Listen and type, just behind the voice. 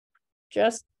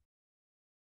Just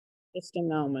a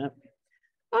moment.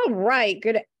 All right.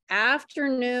 Good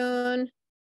afternoon,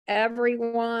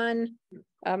 everyone.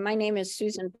 My name is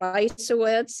Susan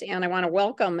Weissowitz, and I want to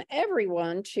welcome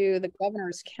everyone to the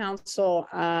Governor's Council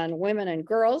on Women and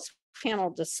Girls panel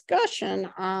discussion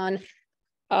on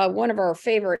one of our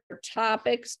favorite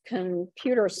topics,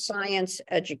 computer science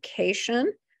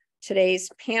education. Today's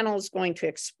panel is going to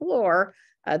explore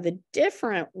the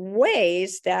different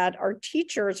ways that our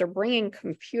teachers are bringing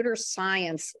computer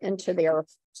science into their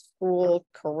school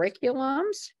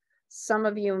curriculums. Some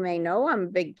of you may know I'm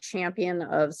a big champion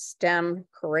of STEM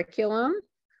curriculum,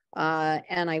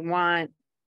 and I want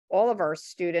all of our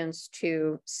students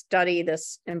to study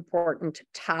this important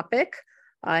topic.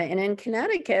 And in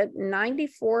Connecticut,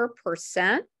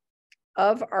 94%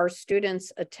 of our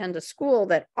students attend a school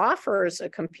that offers a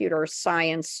computer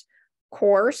science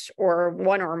course or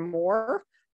one or more,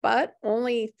 but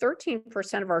only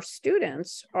 13% of our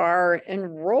students are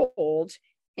enrolled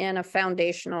in a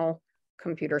foundational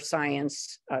computer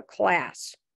science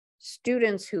class.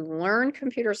 Students who learn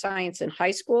computer science in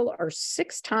high school are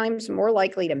 6 times more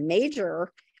likely to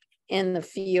major in the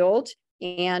field,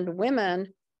 and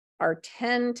women are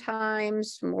 10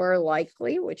 times more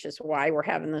likely, which is why we're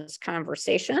having this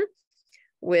conversation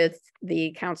with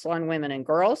the Council on Women and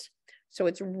Girls. So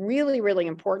it's really, really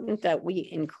important that we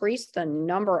increase the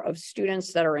number of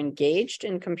students that are engaged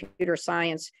in computer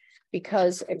science,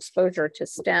 because exposure to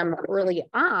STEM early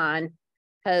on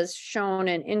has shown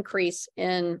an increase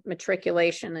in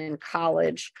matriculation in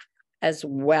college as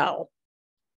well.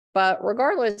 But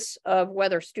regardless of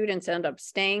whether students end up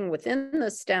staying within the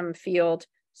STEM field,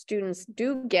 students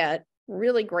do get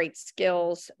really great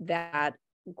skills that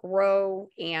grow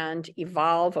and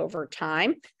evolve over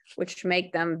time, which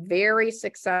make them very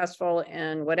successful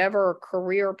in whatever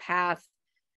career path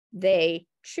they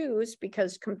choose,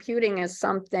 because computing is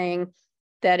something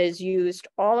that is used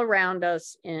all around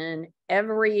us in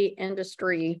every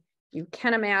industry you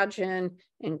can imagine,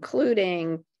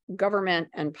 including government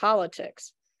and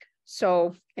politics.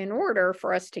 So in order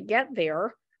for us to get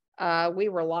there, we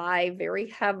rely very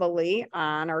heavily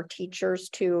on our teachers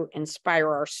to inspire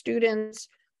our students,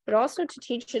 but also to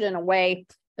teach it in a way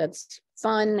that's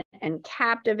fun and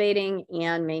captivating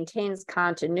and maintains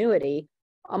continuity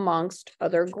amongst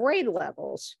other grade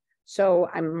levels. So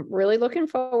I'm really looking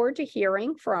forward to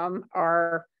hearing from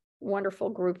our wonderful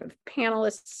group of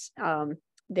panelists.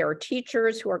 There are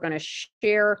teachers who are going to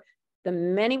share the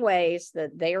many ways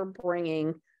that they are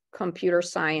bringing computer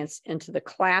science into the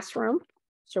classroom.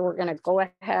 So we're going to go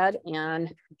ahead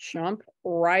and jump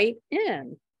right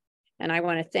in. And I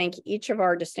want to thank each of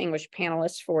our distinguished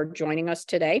panelists for joining us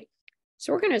today.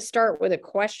 So we're going to start with a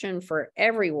question for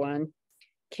everyone.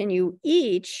 Can you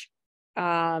each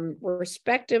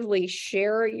respectively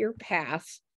share your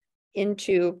path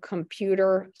into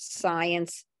computer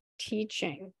science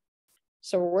teaching?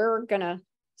 So we're going to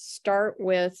start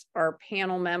with our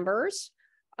panel members.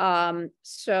 I'm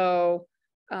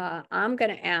going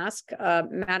to ask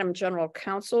Madam General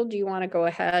Counsel, do you want to go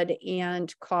ahead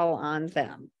and call on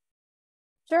them?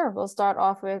 Sure, we'll start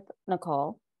off with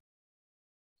Nicole.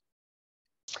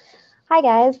 Hi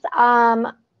guys,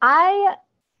 I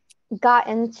got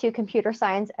into computer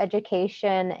science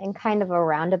education in kind of a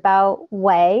roundabout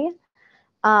way.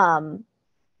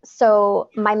 So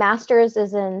my master's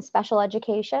is in special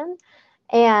education,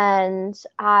 and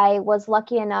I was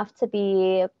lucky enough to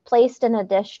be placed in a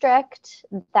district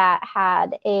that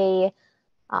had a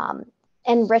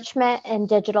enrichment and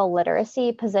digital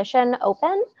literacy position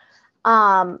open.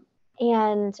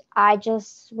 And I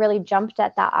just really jumped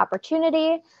at that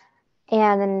opportunity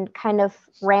and then kind of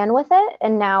ran with it.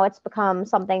 And now it's become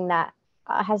something that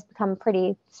has become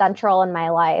pretty central in my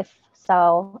life.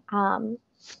 So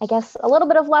I guess a little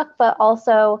bit of luck, but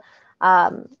also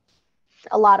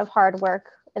a lot of hard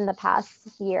work in the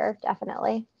past year,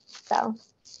 definitely. So.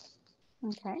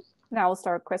 Okay, now we'll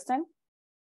start with Kristin.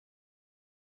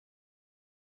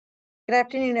 Good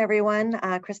afternoon, everyone.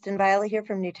 Kristin Violette here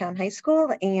from Newtown High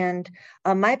School, and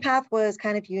my path was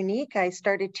kind of unique. I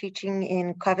started teaching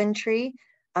in Coventry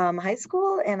High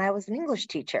School, and I was an English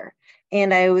teacher,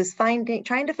 and I was trying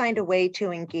to find a way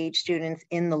to engage students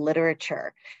in the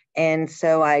literature. And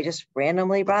so I just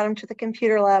randomly brought them to the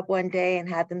computer lab one day and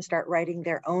had them start writing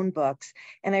their own books.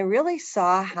 And I really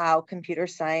saw how computer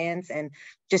science and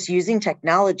just using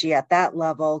technology at that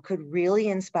level could really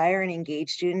inspire and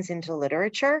engage students into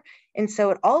literature. And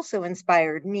so it also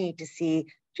inspired me to see,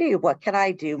 gee, what could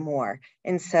I do more?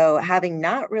 And so having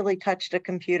not really touched a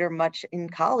computer much in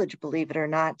college, believe it or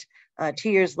not, 2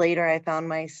 years later, I found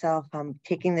myself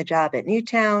taking the job at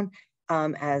Newtown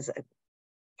as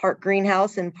part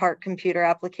greenhouse and part computer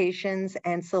applications,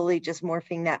 and slowly just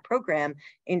morphing that program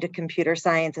into computer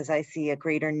science as I see a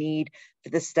greater need for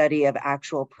the study of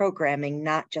actual programming,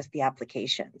 not just the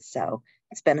applications. So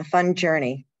it's been a fun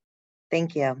journey.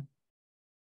 Thank you.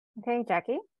 Okay,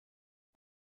 Jackie.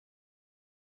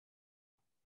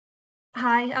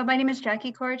 Hi, my name is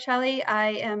Jackie Corricelli.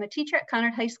 I am a teacher at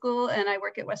Conard High School and I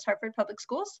work at West Hartford Public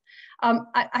Schools.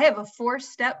 I have a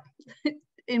 4-step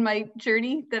in my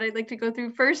journey that I'd like to go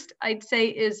through. First, I'd say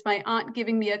is my aunt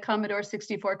giving me a Commodore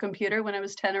 64 computer when I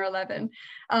was 10 or 11.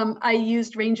 I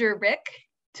used Ranger Rick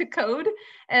to code,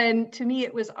 and to me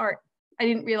it was art. I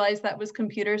didn't realize that was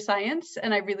computer science,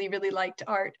 and I really, really liked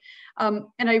art. And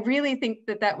I really think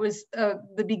that that was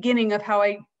the beginning of how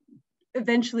I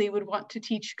eventually would want to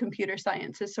teach computer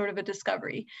science as sort of a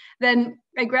discovery. Then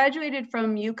I graduated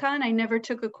from UConn. I never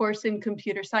took a course in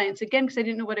computer science, again, because I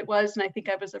didn't know what it was, and I think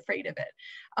I was afraid of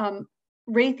it.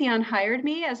 Raytheon hired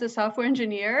me as a software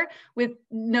engineer with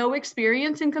no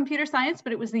experience in computer science,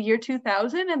 but it was the year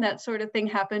 2000 and that sort of thing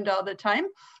happened all the time.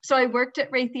 So I worked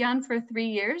at Raytheon for 3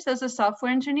 years as a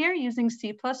software engineer using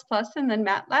C++ and then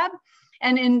MATLAB.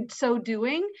 And in so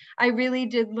doing, I really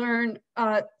did learn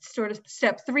sort of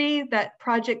step 3, that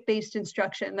project-based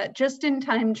instruction, that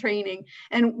just-in-time training,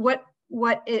 and what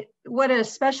a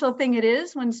special thing it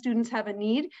is when students have a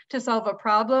need to solve a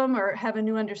problem or have a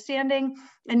new understanding,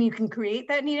 and you can create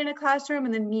that need in a classroom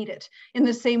and then meet it in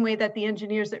the same way that the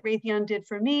engineers at Raytheon did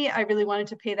for me. I really wanted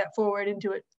to pay that forward and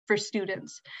do it for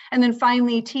students. And then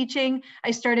finally, teaching.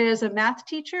 I started as a math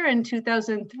teacher in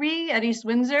 2003 at East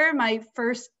Windsor. My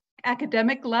first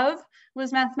academic love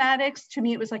was mathematics. To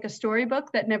me, it was like a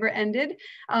storybook that never ended.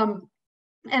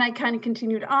 And I kind of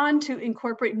continued on to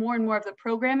incorporate more and more of the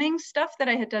programming stuff that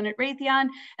I had done at Raytheon,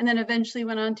 and then eventually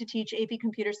went on to teach AP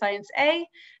Computer Science A,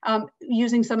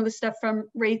 using some of the stuff from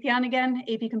Raytheon again,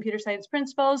 AP Computer Science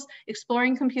Principles,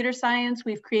 exploring computer science.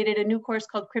 We've created a new course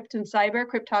called Crypt and Cyber,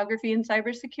 Cryptography and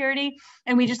Cybersecurity,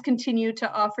 and we just continue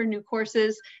to offer new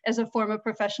courses as a form of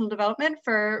professional development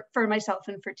for myself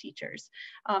and for teachers.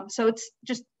 So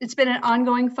it's been an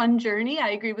ongoing fun journey. I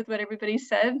agree with what everybody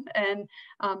said, and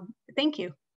thank you.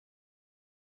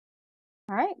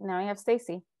 All right, now we have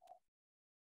Stacey.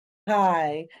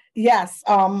 Hi. Yes,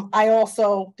 I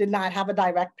also did not have a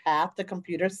direct path to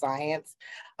computer science.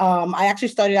 I actually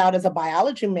started out as a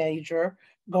biology major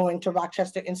going to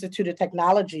Rochester Institute of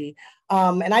Technology.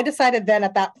 And I decided then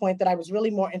at that point that I was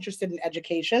really more interested in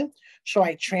education. So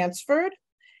I transferred,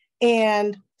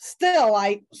 and still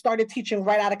I started teaching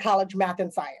right out of college math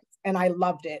and science, and I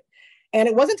loved it. And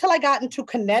it wasn't until I got into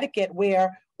Connecticut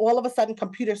where all of a sudden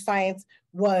computer science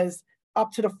was up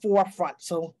to the forefront.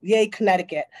 So yay,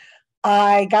 Connecticut.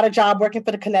 I got a job working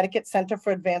for the Connecticut Center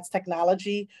for Advanced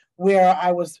Technology, where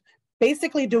I was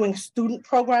basically doing student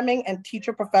programming and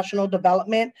teacher professional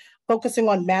development, focusing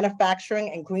on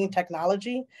manufacturing and green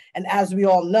technology. And as we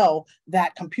all know,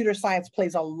 that computer science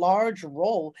plays a large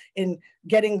role in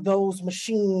getting those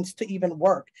machines to even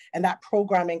work. And that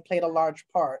programming played a large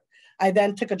part. I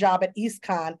then took a job at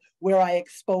EastCon where I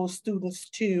exposed students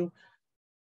to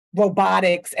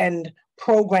robotics and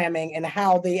programming and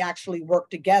how they actually work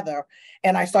together.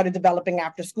 And I started developing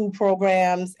after school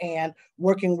programs and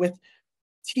working with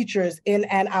teachers in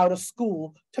and out of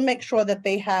school to make sure that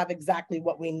they have exactly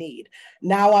what we need.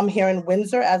 Now I'm here in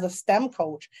Windsor as a STEM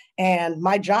coach, and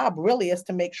my job really is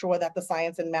to make sure that the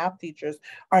science and math teachers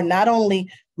are not only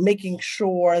making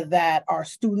sure that our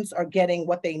students are getting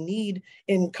what they need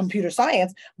in computer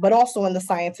science, but also in the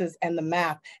sciences and the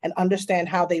math, and understand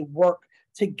how they work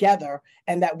together,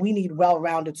 and that we need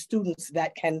well-rounded students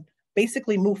that can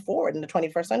basically move forward in the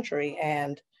 21st century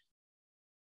and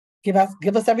give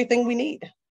us everything we need.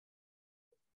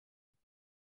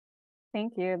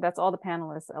 Thank you. That's all the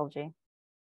panelists, LG.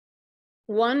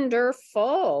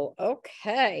 Wonderful.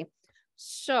 Okay.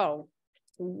 So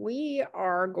we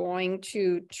are going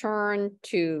to turn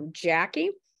to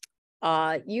Jackie.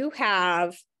 You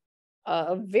have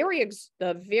a very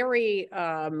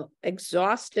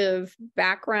exhaustive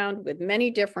background with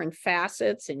many different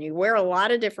facets, and you wear a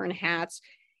lot of different hats.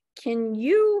 Can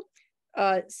you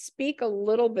speak a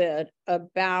little bit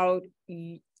about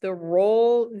the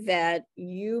role that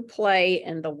you play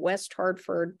in the West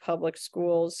Hartford Public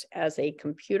Schools as a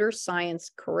computer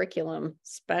science curriculum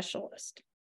specialist?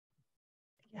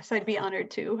 Yes, I'd be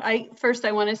honored to. First,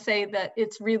 I want to say that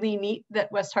it's really neat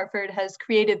that West Hartford has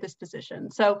created this position.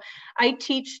 So I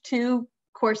teach 2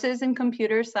 courses in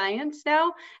computer science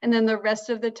now, and then the rest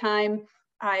of the time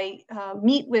I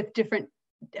meet with different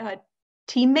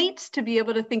teammates to be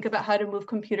able to think about how to move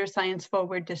computer science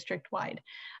forward district-wide.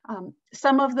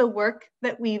 Some of the work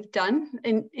that we've done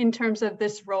in terms of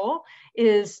this role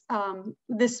is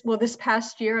this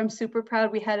past year, I'm super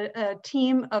proud, we had a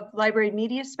team of library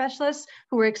media specialists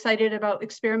who were excited about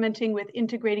experimenting with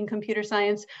integrating computer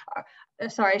science.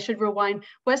 Sorry, I should rewind.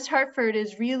 West Hartford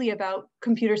is really about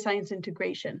computer science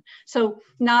integration. So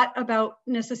not about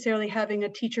necessarily having a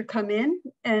teacher come in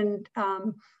and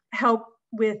help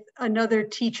with another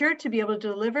teacher to be able to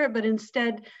deliver, but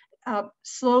instead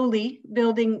slowly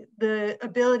building the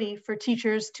ability for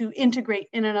teachers to integrate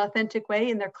in an authentic way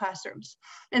in their classrooms.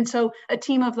 And so a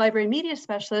team of library media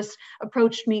specialists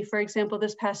approached me, for example,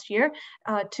 this past year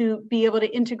to be able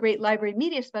to integrate library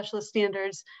media specialist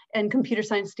standards and computer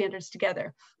science standards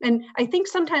together. And I think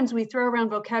sometimes we throw around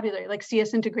vocabulary like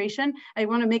CS integration. I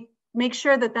want to make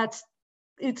sure that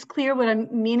it's clear what I'm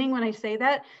meaning when I say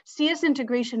that. CS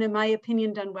integration, in my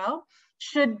opinion, done well,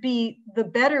 should be the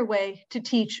better way to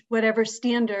teach whatever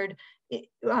standard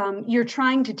you're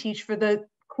trying to teach for the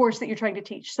course that you're trying to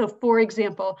teach. So for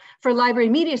example, for library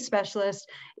media specialists,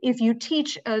 if you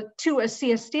teach to a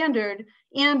CS standard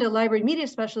and a library media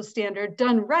specialist standard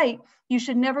done right, you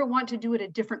should never want to do it a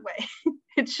different way.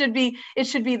 It should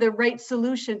be the right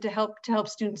solution to help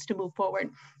students to move forward.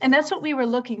 And that's what we were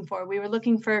looking for. We were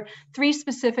looking for 3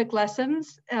 specific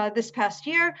lessons this past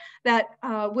year that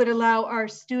would allow our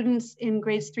students in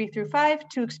grades 3 through 5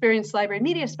 to experience library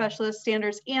media specialist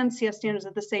standards and CS standards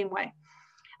at the same way.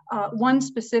 One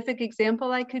specific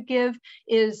example I could give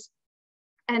is,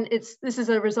 and this is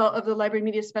a result of the library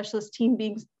media specialist team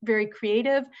being very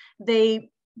creative. They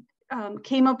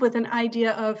came up with an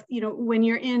idea of, when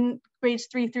you're in grades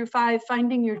 3 through 5,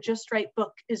 finding your just right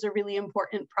book is a really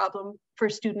important problem for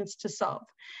students to solve.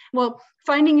 Well,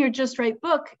 finding your just right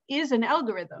book is an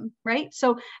algorithm, right?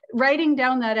 So writing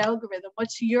down that algorithm,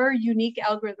 what's your unique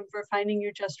algorithm for finding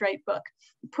your just right book,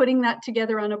 putting that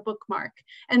together on a bookmark,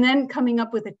 and then coming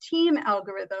up with a team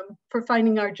algorithm for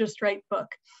finding our just right book.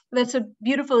 That's a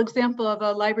beautiful example of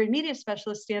a library media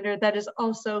specialist standard that is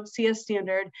also CS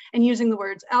standard, and using the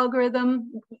words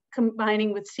algorithm,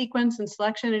 combining with sequence and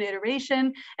selection and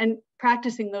iteration, and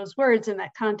practicing those words in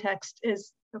that context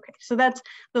is okay. So that's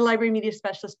the library media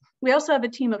specialist. We also have a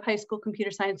team of high school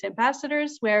computer science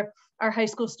ambassadors where our high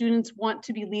school students want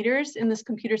to be leaders in this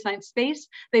computer science space.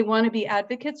 They want to be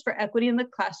advocates for equity in the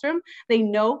classroom. They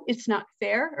know it's not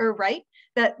fair or right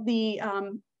that the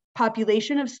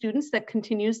population of students that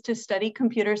continues to study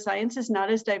computer science is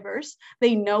not as diverse.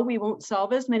 They know we won't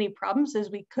solve as many problems as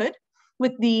we could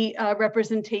with the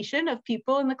representation of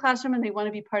people in the classroom, and they want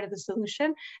to be part of the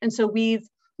solution. And so we've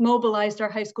mobilized our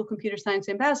high school computer science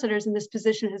ambassadors, and this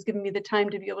position has given me the time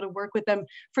to be able to work with them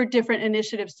for different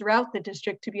initiatives throughout the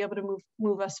district to be able to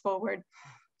move us forward.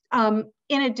 In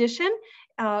addition,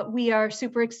 we are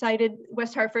super excited.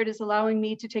 West Hartford is allowing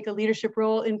me to take a leadership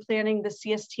role in planning the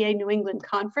CSTA New England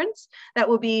conference that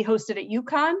will be hosted at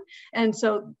UConn. And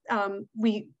so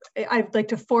I'd like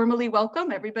to formally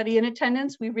welcome everybody in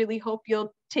attendance. We really hope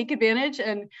you'll take advantage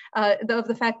of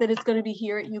the fact that it's going to be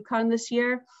here at UConn this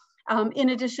year. In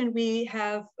addition, we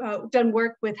have done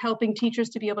work with helping teachers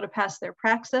to be able to pass their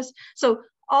praxis. So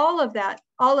all of that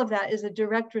is a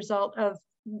direct result of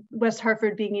West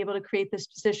Hartford being able to create this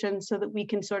position so that we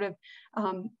can sort of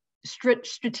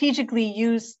strategically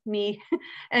use me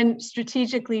and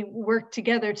strategically work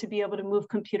together to be able to move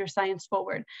computer science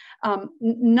forward.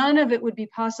 None of it would be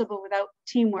possible without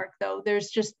teamwork, though.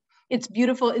 It's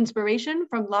beautiful inspiration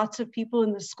from lots of people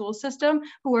in the school system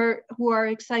who are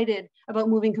excited about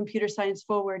moving computer science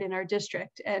forward in our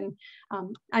district. And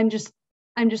I'm just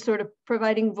sort of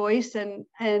providing voice and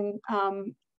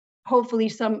hopefully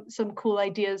some cool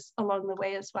ideas along the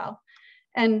way as well.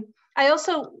 And I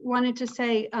also wanted to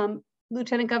say,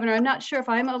 Lieutenant Governor, I'm not sure if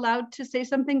I'm allowed to say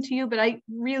something to you, but I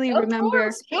really remember.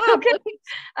 Yeah,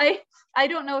 okay. I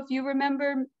don't know if you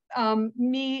remember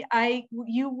me.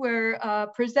 You were a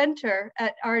presenter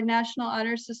at our National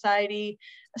Honor Society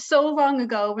so long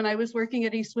ago when I was working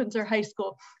at East Windsor High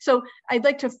School. So I'd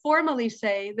like to formally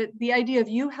say that the idea of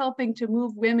you helping to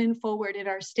move women forward in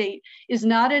our state is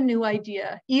not a new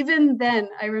idea. Even then,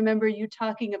 I remember you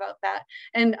talking about that.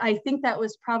 And I think that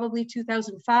was probably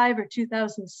 2005 or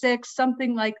 2006,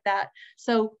 something like that.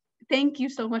 So thank you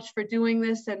so much for doing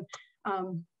this. And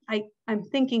I'm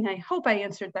thinking, I hope I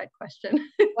answered that question.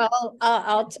 Well,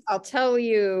 I'll tell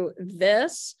you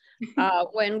this,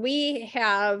 when we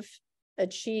have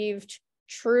achieved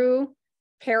true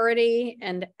parity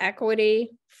and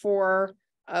equity for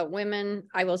women,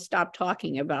 I will stop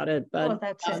talking about it. But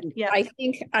that's it. Yeah.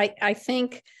 I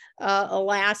think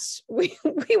alas, we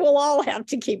will all have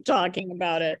to keep talking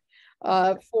about it.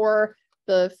 for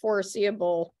the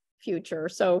foreseeable future.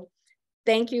 So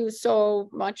thank you so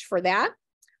much for that.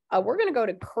 We're going to go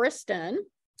to Kristin,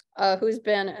 who's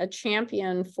been a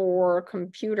champion for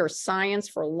computer science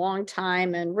for a long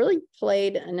time and really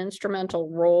played an instrumental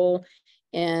role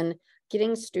in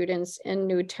getting students in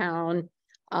Newtown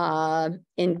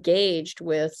engaged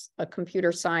with a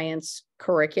computer science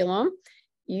curriculum.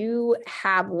 You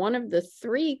have one of the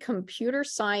 3 computer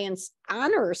science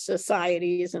honor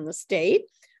societies in the state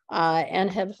and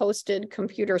have hosted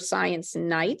computer science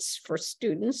nights for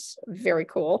students. Very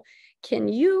cool. Can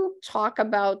you talk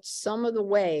about some of the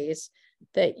ways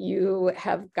that you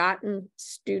have gotten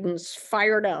students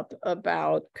fired up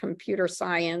about computer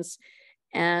science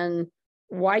and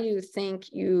why you think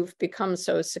you've become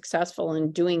so successful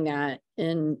in doing that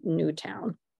in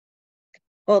Newtown?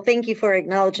 Well, thank you for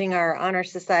acknowledging our honor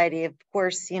society. Of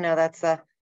course, that's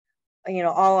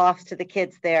all off to the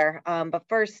kids there. But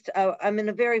first, I'm in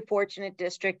a very fortunate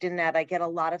district in that I get a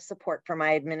lot of support from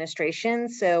my administration.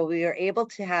 So we are able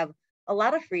to have a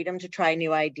lot of freedom to try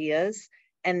new ideas,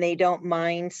 and they don't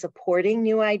mind supporting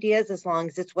new ideas as long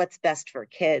as it's what's best for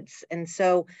kids. And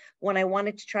so when I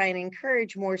wanted to try and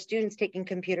encourage more students taking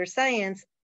computer science,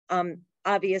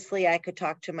 obviously I could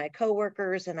talk to my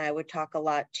coworkers and I would talk a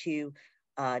lot to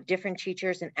different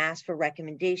teachers and ask for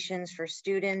recommendations for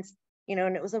students,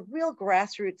 and it was a real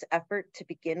grassroots effort to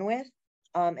begin with.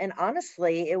 And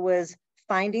honestly, it was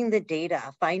finding the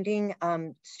data, finding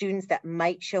students that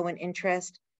might show an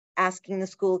interest, asking the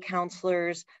school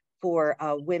counselors for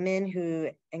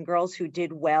women and girls who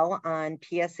did well on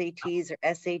PSATs or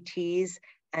SATs,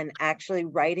 and actually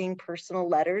writing personal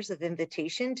letters of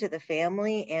invitation to the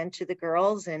family and to the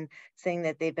girls and saying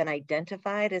that they've been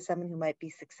identified as someone who might be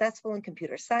successful in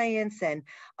computer science, and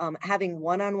having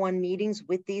one-on-one meetings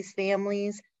with these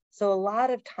families. So a lot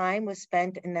of time was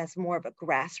spent in this more of a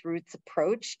grassroots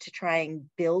approach to try and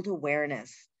build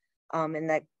awareness. And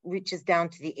that reaches down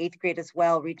to the 8th grade as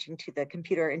well, reaching to the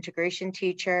computer integration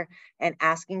teacher and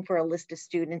asking for a list of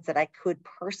students that I could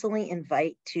personally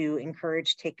invite to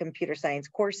encourage take computer science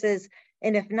courses.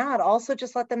 And if not, also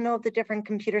just let them know of the different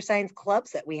computer science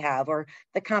clubs that we have or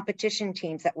the competition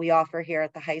teams that we offer here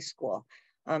at the high school.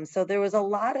 So there was a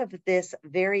lot of this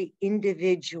very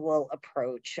individual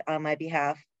approach on my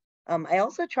behalf. I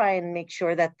also try and make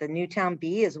sure that the Newtown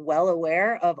Bee is well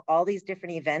aware of all these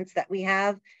different events that we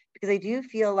have, because I do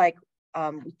feel like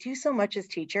we do so much as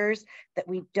teachers that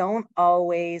we don't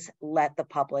always let the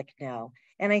public know.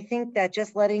 And I think that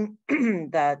just letting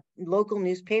the local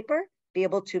newspaper be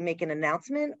able to make an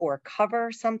announcement or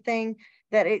cover something,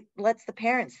 that it lets the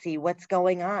parents see what's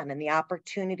going on and the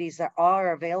opportunities that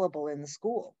are available in the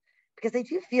school. Because I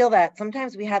do feel that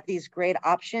sometimes we have these great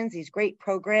options, these great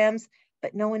programs,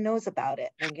 but no one knows about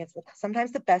it. And it's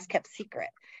sometimes the best kept secret.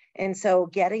 And so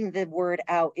getting the word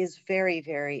out is very,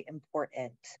 very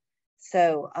important.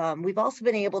 So we've also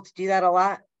been able to do that a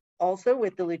lot also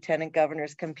with the Lieutenant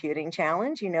Governor's Computing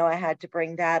Challenge. I had to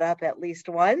bring that up at least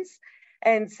once.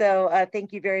 And so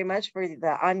thank you very much for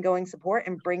the ongoing support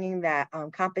and bringing that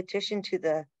competition to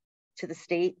the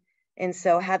state. And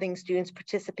so having students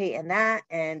participate in that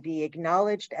and be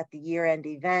acknowledged at the year-end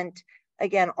event.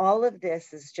 Again, all of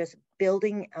this is just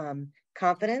building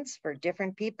confidence for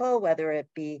different people, whether it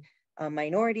be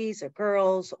minorities or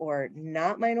girls or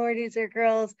not minorities or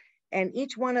girls. And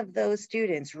each one of those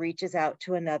students reaches out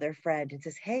to another friend and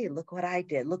says, hey, look what I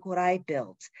did, look what I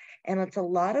built. And it's a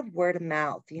lot of word of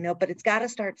mouth, but it's got to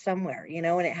start somewhere,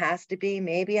 and it has to be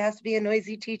a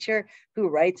noisy teacher who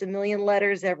writes a million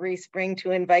letters every spring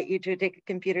to invite you to take a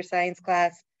computer science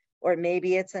class. Or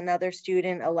maybe it's another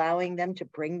student allowing them to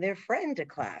bring their friend to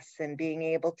class and being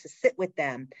able to sit with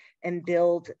them and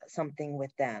build something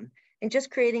with them, and just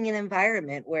creating an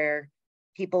environment where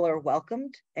people are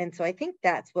welcomed. And so I think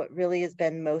that's what really has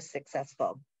been most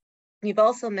successful. You've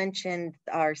also mentioned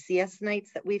our CS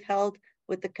nights that we've held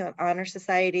with the Honor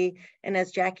Society. And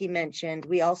as Jackie mentioned,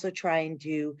 we also try and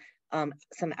do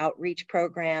some outreach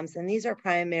programs, and these are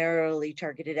primarily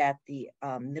targeted at the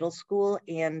middle school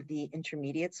and the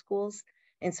intermediate schools.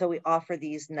 And so we offer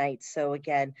these nights. So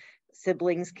again,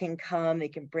 siblings can come, they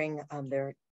can bring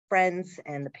their friends,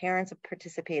 and the parents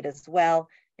participate as well.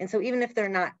 And so even if they're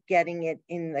not getting it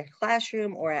in the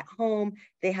classroom or at home,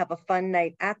 they have a fun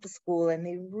night at the school, and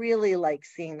they really like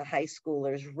seeing the high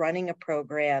schoolers running a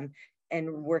program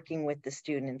and working with the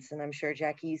students. And I'm sure,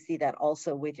 Jackie, you see that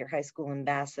also with your high school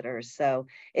ambassadors. So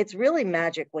it's really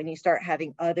magic when you start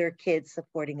having other kids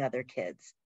supporting other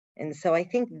kids. And so I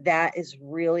think that is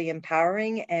really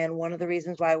empowering and one of the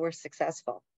reasons why we're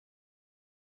successful.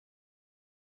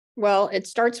 Well, it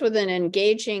starts with an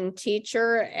engaging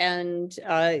teacher and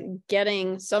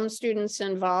getting some students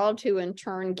involved who in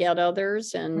turn get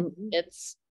others, and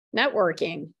it's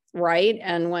networking, right?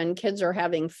 And when kids are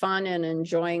having fun and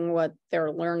enjoying what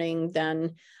they're learning,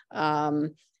 then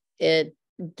it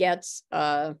gets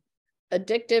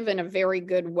addictive in a very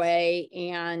good way,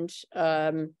 and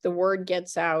the word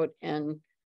gets out and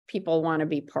people want to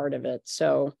be part of it.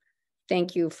 So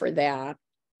thank you for that.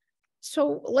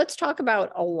 So let's talk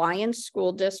about Alliance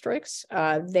school districts.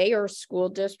 They are school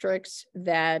districts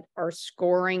that are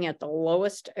scoring at the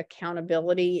lowest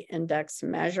accountability index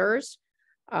measures.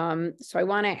 So I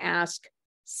want to ask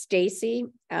Stacey,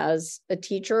 as a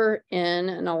teacher in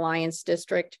an Alliance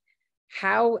district,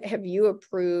 how have you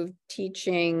approved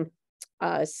teaching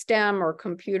STEM or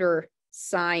computer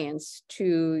science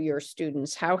to your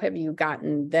students? How have you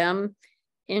gotten them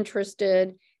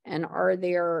interested? And are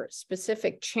there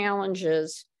specific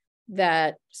challenges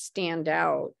that stand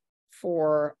out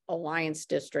for Alliance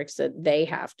districts that they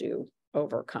have to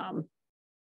overcome?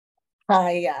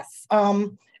 Yes.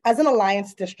 As an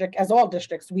Alliance district, as all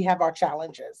districts, we have our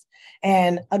challenges.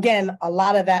 And again, a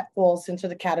lot of that falls into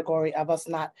the category of us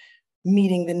not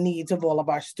meeting the needs of all of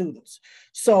our students.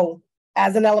 So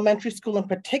as an elementary school in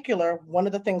particular, one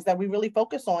of the things that we really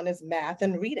focus on is math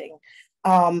and reading.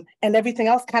 And everything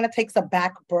else kind of takes a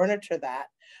back burner to that.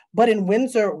 But in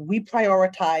Windsor, we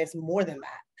prioritize more than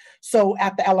that. So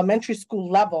at the elementary school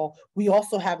level, we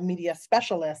also have media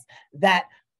specialists that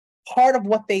part of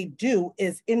what they do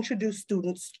is introduce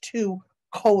students to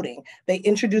coding. They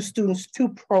introduce students to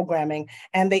programming,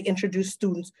 and they introduce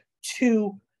students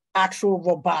to actual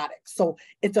robotics. So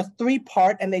it's a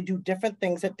 3-part, and they do different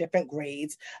things at different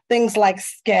grades. Things like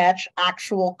sketch,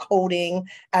 actual coding,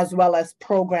 as well as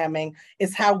programming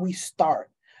is how we start.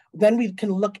 Then we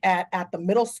can look at the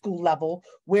middle school level,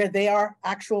 where there are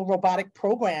actual robotic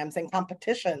programs and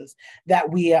competitions that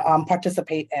we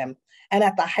participate in. And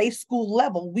at the high school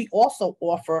level, we also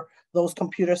offer those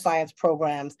computer science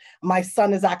programs. My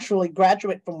son is actually a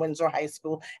graduate from Windsor High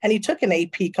School, and he took an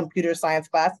AP computer science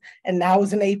class and now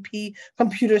is an AP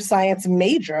computer science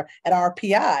major at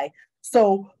RPI.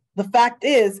 So the fact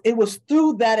is, it was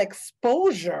through that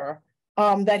exposure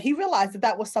that he realized that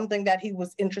that was something that he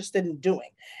was interested in doing.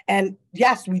 And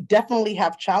yes, we definitely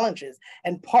have challenges.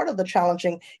 And part of the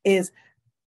challenging is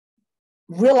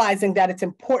realizing that it's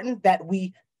important that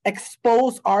we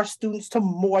expose our students to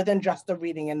more than just the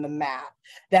reading and the math,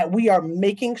 that we are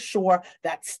making sure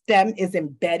that STEM is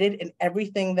embedded in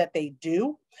everything that they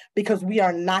do, because we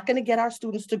are not going to get our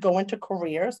students to go into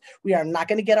careers. We are not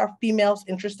going to get our females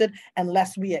interested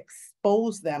unless we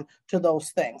expose them to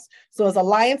those things. So as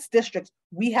Alliance districts,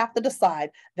 we have to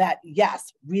decide that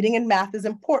yes, reading and math is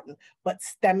important, but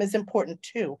STEM is important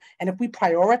too. And if we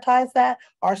prioritize that,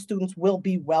 our students will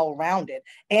be well-rounded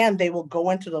and they will go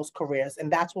into those careers.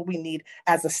 And that's what we need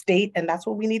as a state, and that's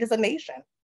what we need as a nation.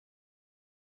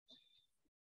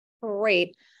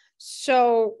 Great.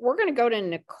 So we're going to go to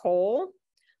Nicole.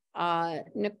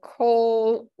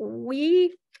 Nicole,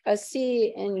 we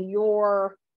see in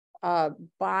your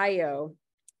bio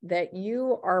that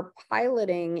you are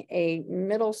piloting a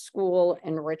middle school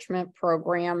enrichment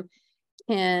program.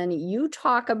 Can you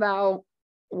talk about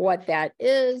what that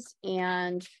is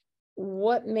and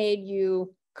what made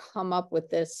you come up with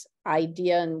this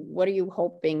idea, and what are you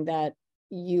hoping that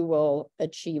you will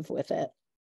achieve with it?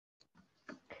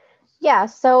 Yeah,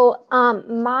 so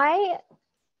my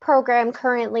program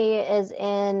currently is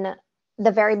in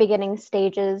the very beginning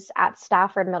stages at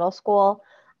Stafford Middle School.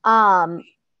 And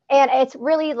it's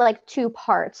really like 2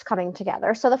 parts coming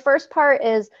together. So the first part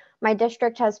is my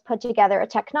district has put together a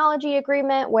technology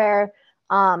agreement where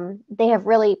they have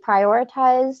really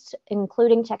prioritized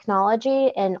including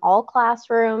technology in all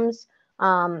classrooms,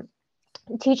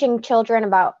 teaching children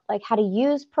about like how to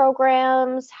use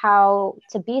programs, how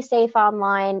to be safe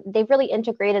online. They've really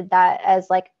integrated that as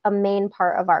like a main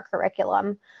part of our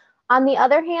curriculum. On the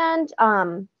other hand,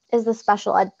 is the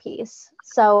special ed piece.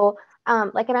 So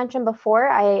like I mentioned before,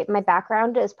 my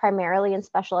background is primarily in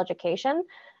special education,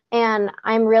 and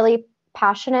I'm really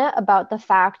passionate about the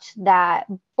fact that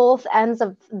both ends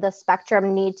of the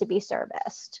spectrum need to be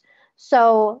serviced.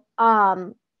 So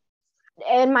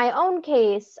in my own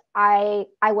case, I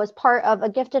was part of a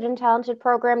gifted and talented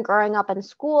program growing up in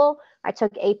school. I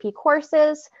took AP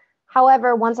courses.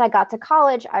 However, once I got to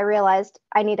college, I realized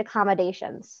I need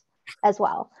accommodations as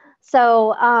well.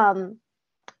 So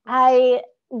I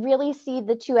really see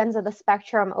the 2 ends of the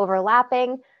spectrum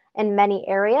overlapping in many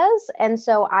areas. And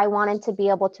so I wanted to be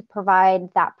able to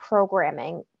provide that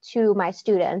programming to my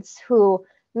students who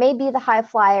may be the high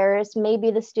flyers, may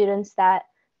be the students that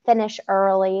finish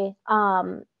early.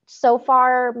 So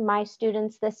far, my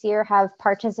students this year have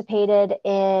participated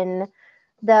in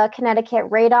the Connecticut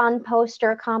Radon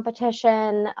poster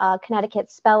competition,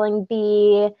 Connecticut Spelling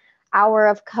Bee, Hour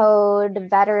of Code,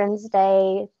 Veterans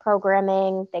Day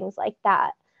programming, things like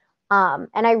that.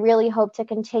 And I really hope to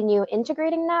continue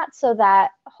integrating that so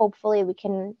that hopefully we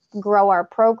can grow our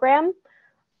program.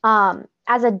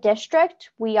 As a district,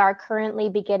 we are currently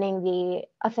beginning the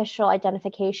official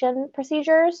identification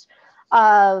procedures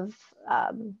of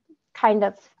kind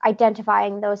of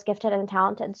identifying those gifted and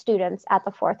talented students at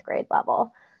the 4th grade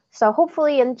level. So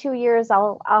hopefully in 2 years,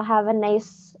 I'll have a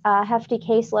nice hefty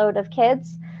caseload of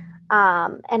kids,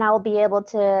 and I'll be able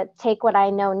to take what I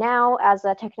know now as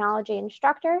a technology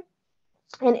instructor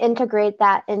and integrate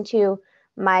that into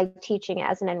my teaching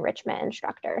as an enrichment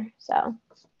instructor. So.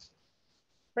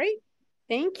 Great,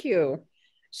 thank you.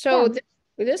 So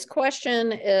this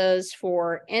question is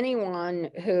for anyone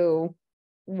who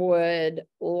would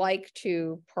like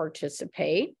to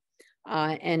participate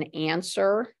and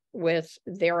answer with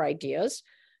their ideas.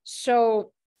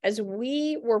 So as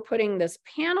we were putting this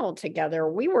panel together,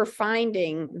 we were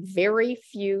finding very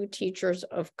few teachers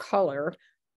of color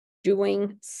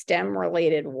doing STEM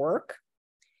related work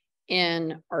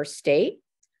in our state.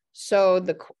 So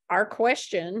our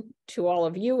question to all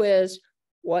of you is,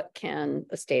 what can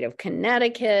the state of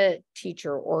Connecticut,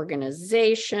 teacher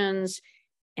organizations,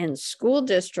 and school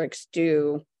districts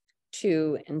do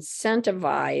to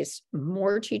incentivize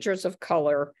more teachers of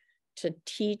color to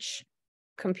teach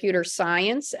computer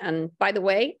science? And by the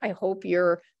way, I hope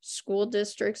your school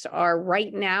districts are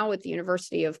right now at the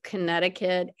University of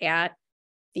Connecticut at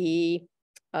the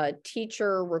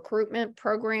teacher recruitment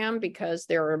program, because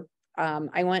there are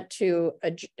I went to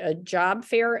a job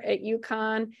fair at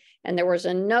UConn, and there was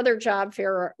another job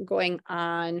fair going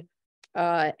on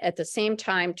at the same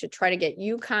time to try to get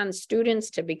UConn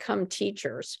students to become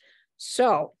teachers.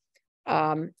 So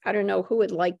I don't know who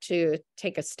would like to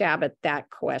take a stab at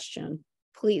that question.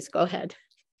 Please go ahead.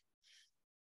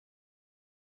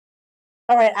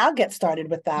 All right, I'll get started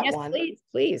with that one.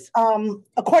 Please.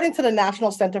 According to the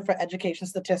National Center for Education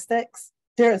Statistics,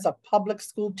 there is a public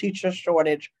school teacher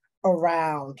shortage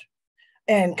around,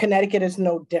 and Connecticut is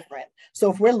no different.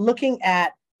 So if we're looking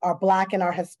at our Black and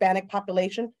our Hispanic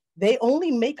population, they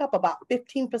only make up about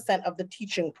 15% of the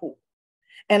teaching pool.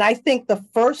 And I think the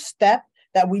first step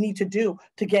that we need to do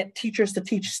to get teachers to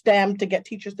teach STEM, to get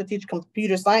teachers to teach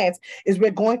computer science, is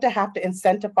we're going to have to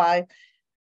incentivize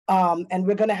and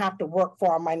we're going to have to work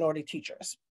for our minority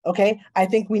teachers. Okay, I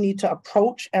think we need to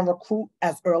approach and recruit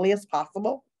as early as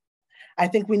possible. I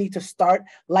think we need to start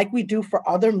like we do for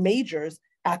other majors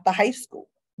at the high school.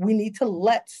 We need to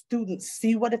let students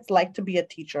see what it's like to be a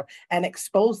teacher and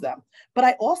expose them. But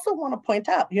I also want to point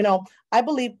out, I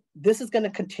believe this is going to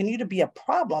continue to be a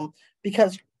problem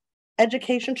because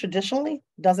education traditionally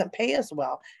doesn't pay as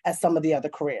well as some of the other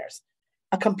careers.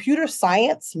 A computer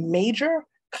science major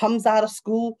comes out of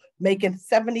school making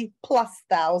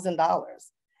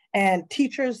 $70,000+, and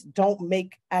teachers don't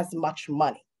make as much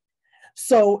money.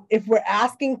 So if we're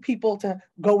asking people to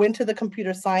go into the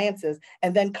computer sciences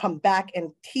and then come back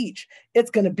and teach, it's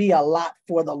going to be a lot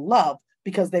for the love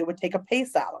because they would take a pay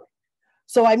salary.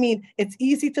 So, I mean, it's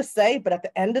easy to say, but at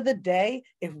the end of the day,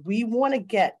 if we want to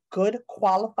get good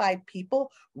qualified people,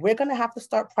 we're going to have to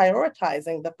start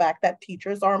prioritizing the fact that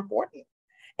teachers are important.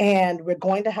 And we're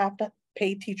going to have to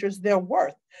pay teachers their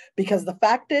worth, because the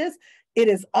fact is, it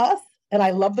is us. And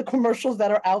I love the commercials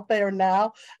that are out there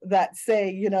now that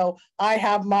say, I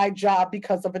have my job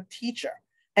because of a teacher.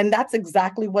 And that's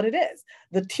exactly what it is.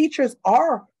 The teachers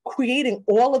are creating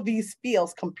all of these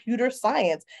fields, computer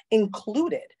science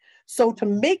included. So to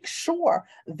make sure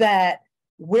that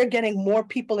we're getting more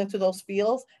people into those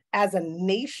fields, as a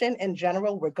nation in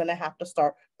general, we're going to have to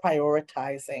start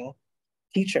prioritizing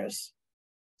teachers.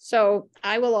 So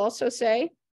I will also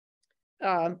say,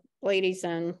 ladies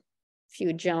and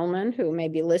few gentlemen who may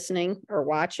be listening or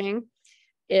watching,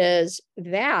 is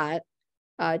that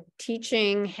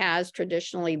teaching has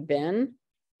traditionally been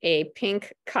a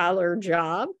pink collar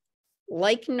job,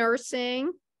 like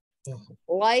nursing,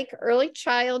 like early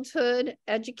childhood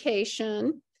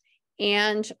education.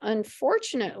 And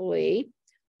unfortunately,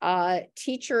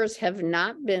 teachers have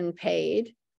not been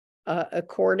paid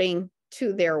according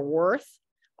to their worth.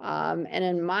 And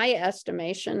in my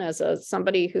estimation, as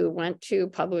somebody who went to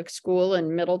public school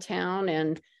in Middletown,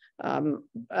 and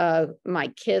my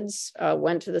kids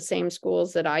went to the same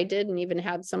schools that I did and even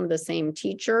had some of the same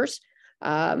teachers,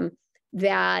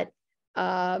 that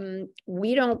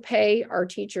we don't pay our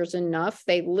teachers enough.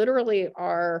 They literally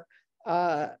are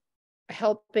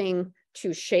helping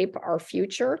to shape our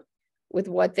future with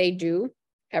what they do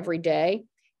every day.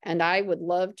 And I would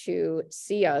love to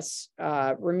see us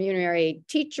remunerate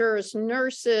teachers,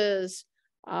 nurses,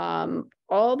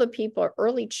 all the people,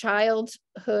 early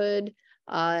childhood,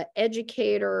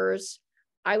 educators.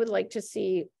 I would like to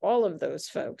see all of those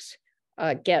folks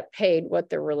get paid what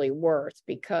they're really worth,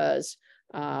 because,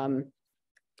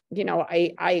 you know,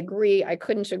 I agree. I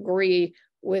couldn't agree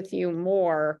with you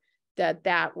more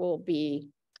that will be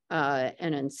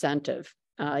an incentive.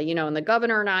 You know, and the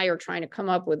governor and I are trying to come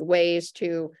up with ways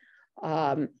to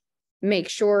make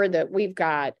sure that we've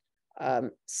got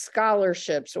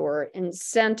scholarships or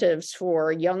incentives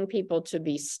for young people to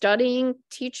be studying,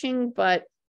 teaching, but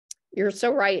you're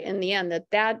so right in the end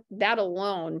that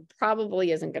alone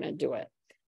probably isn't going to do it.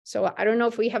 So I don't know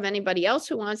if we have anybody else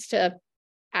who wants to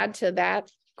add to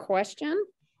that question.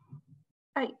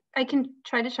 I can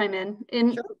try to chime in.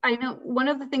 Sure. I know one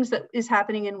of the things that is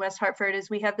happening in West Hartford is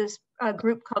we have this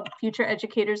group called Future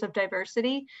Educators of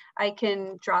Diversity. I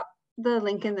can drop the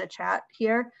link in the chat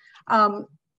here.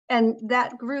 And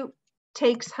that group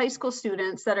takes high school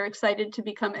students that are excited to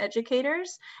become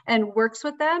educators and works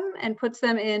with them and puts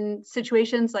them in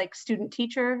situations like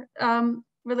student-teacher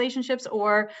relationships,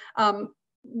 or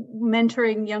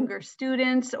mentoring younger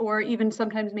students, or even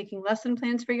sometimes making lesson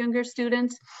plans for younger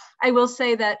students. I will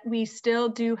say that we still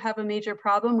do have a major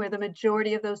problem where the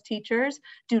majority of those teachers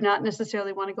do not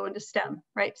necessarily want to go into STEM,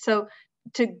 right? So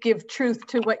to give truth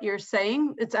to what you're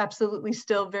saying, it's absolutely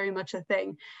still very much a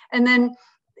thing. And then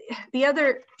the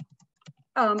other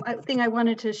thing I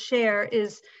wanted to share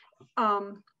is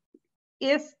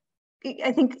if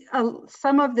I think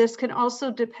some of this can also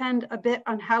depend a bit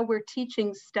on how we're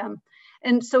teaching STEM.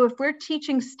 And so if we're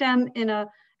teaching STEM in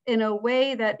a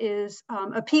way that is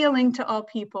appealing to all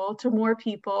people, to more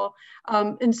people,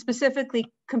 and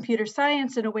specifically computer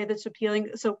science in a way that's appealing,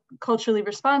 so culturally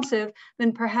responsive,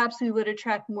 then perhaps we would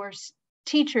attract more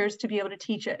teachers to be able to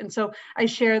teach it. And so I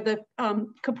share the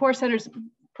Kapoor Center's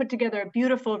put together a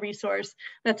beautiful resource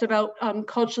that's about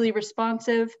culturally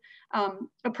responsive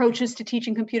approaches to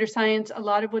teaching computer science. A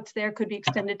lot of what's there could be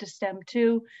extended to STEM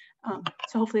too.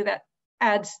 So hopefully that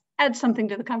adds something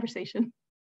to the conversation.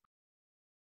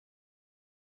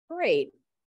 Great,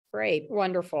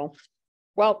 wonderful.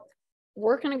 Well,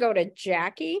 we're going to go to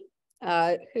Jackie,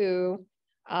 who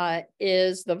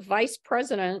is the Vice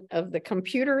President of the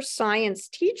Computer Science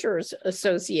Teachers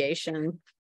Association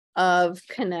of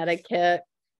Connecticut.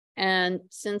 And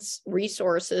since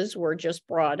resources were just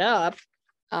brought up,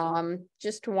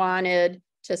 just wanted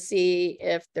to see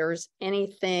if there's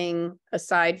anything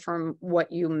aside from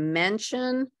what you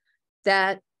mentioned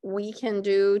that we can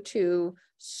do to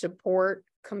support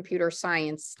computer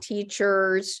science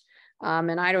teachers.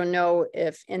 And I don't know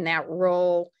if in that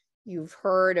role you've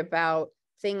heard about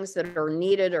things that are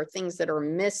needed or things that are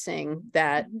missing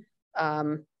that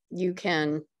you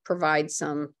can provide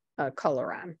some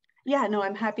color on. Yeah, no,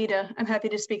 I'm happy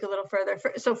to speak a little further.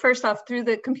 So first off, through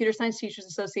the Computer Science Teachers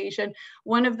Association,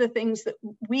 one of the things that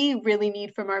we really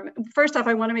need from first off,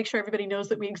 I want to make sure everybody knows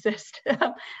that we exist.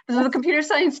 So the Computer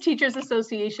Science Teachers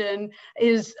Association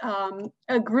is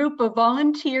a group of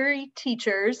voluntary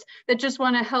teachers that just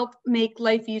want to help make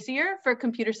life easier for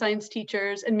computer science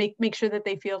teachers and make sure that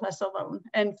they feel less alone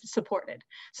and supported.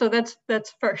 So that's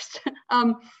first.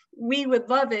 We would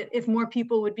love it if more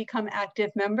people would become active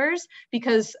members,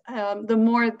 because the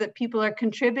more that people are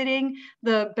contributing,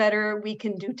 the better we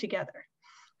can do together.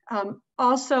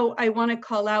 Also, I want to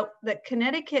call out that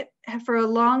Connecticut for a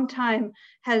long time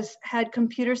has had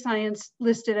computer science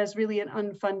listed as really an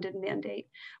unfunded mandate.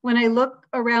 When I look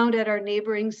around at our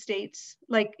neighboring states,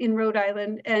 like in Rhode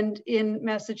Island and in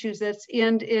Massachusetts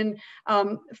and in,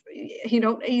 you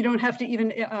don't have to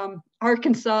even,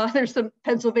 Arkansas, there's some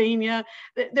Pennsylvania,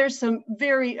 there's some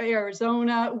very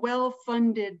Arizona,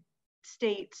 well-funded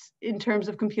states in terms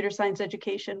of computer science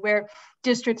education, where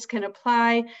districts can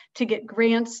apply to get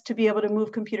grants to be able to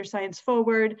move computer science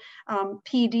forward.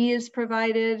 PD is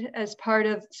provided as part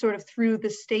of sort of through the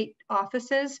state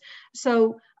offices.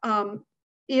 So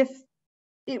if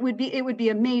it would be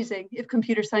amazing if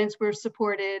computer science were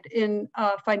supported in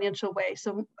a financial way.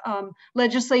 So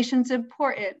legislation's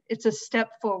important, it's a step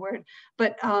forward,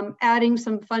 but adding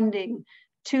some funding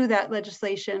to that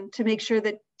legislation to make sure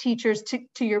that teachers,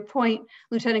 to your point,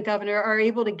 Lieutenant Governor, are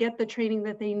able to get the training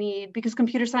that they need, because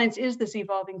computer science is this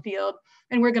evolving field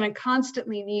and we're going to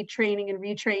constantly need training and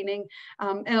retraining.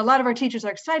 And a lot of our teachers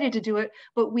are excited to do it,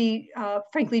 but we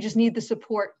frankly just need the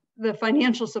support, the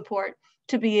financial support,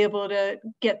 to be able to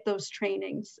get those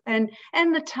trainings and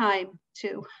the time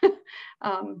too.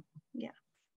 Yeah.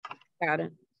 Got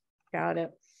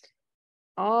it.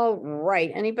 All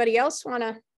right. Anybody else want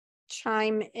to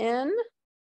chime in?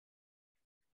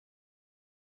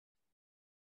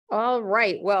 All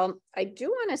right. Well, I do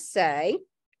want to say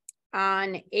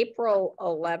on April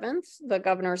 11th, the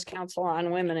Governor's Council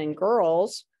on Women and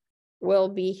Girls will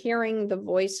be hearing the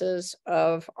voices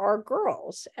of our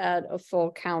girls at a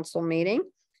full council meeting.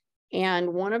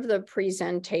 And one of the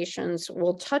presentations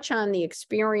will touch on the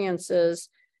experiences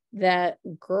that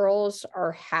girls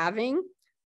are having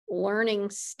learning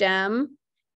STEM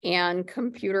and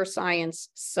computer science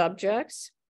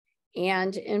subjects.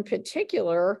 And in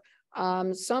particular,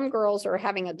 some girls are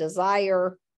having a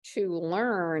desire to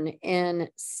learn in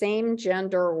same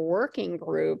gender working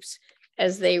groups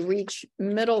as they reach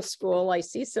middle school. I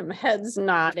see some heads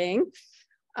nodding,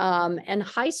 and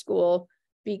high school,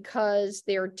 because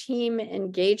their team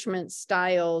engagement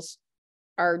styles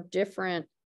are different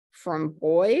from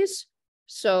boys.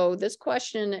 So this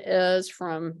question is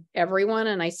from everyone,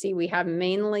 and I see we have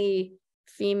mainly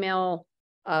female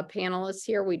panelists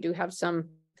here. We do have some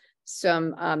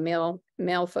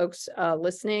male folks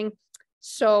listening.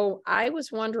 So I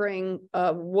was wondering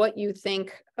what you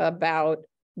think about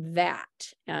that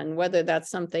and whether that's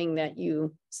something that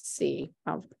you see.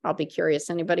 I'll be curious.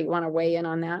 Anybody want to weigh in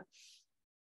on that?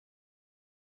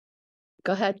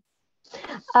 Go ahead.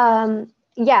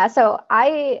 Yeah, so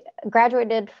I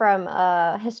graduated from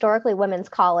a historically women's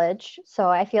college, so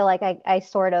I feel like I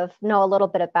sort of know a little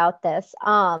bit about this.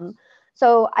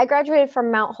 So I graduated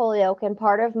from Mount Holyoke, and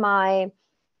part of my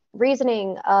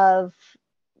reasoning of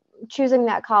choosing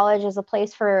that college as a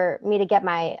place for me to get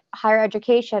my higher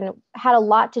education had a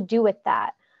lot to do with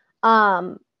that.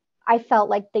 I felt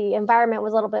like the environment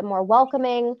was a little bit more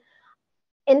welcoming.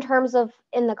 In terms of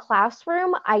in the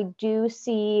classroom, I do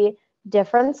see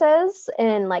differences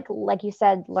in like you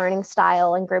said, learning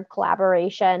style and group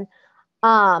collaboration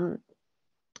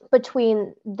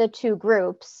between the two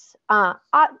groups.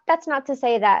 That's not to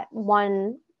say that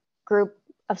one group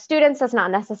of students is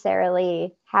not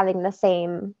necessarily having the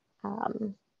same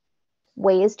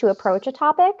ways to approach a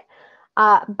topic.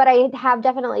 But I have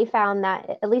definitely found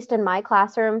that, at least in my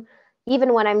classroom,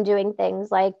 even when I'm doing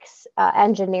things like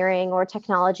engineering or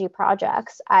technology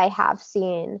projects, I have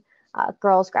seen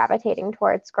girls gravitating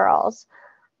towards girls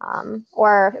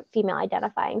or female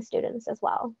identifying students as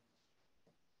well.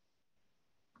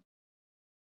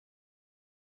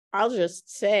 I'll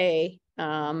just say,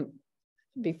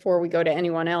 before we go to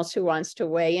anyone else who wants to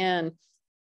weigh in,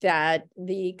 that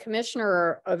the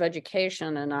Commissioner of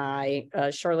Education and I,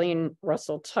 Charlene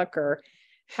Russell Tucker,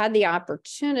 had the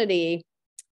opportunity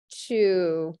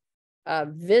to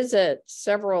visit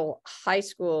several high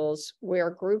schools where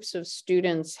groups of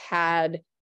students had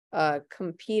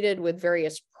competed with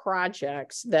various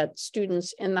projects that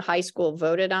students in the high school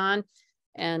voted on.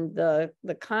 And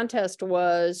the contest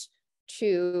was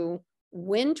to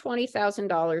win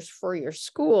 $20,000 for your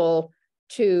school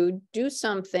to do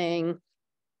something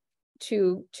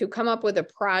to come up with a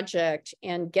project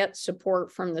and get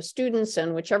support from the students,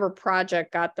 and whichever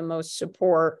project got the most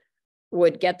support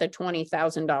would get the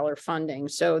 $20,000 funding.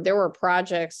 So there were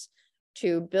projects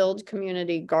to build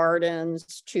community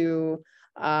gardens, to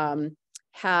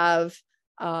have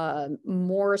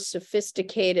more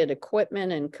sophisticated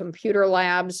equipment and computer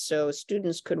labs so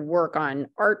students could work on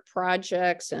art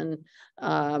projects and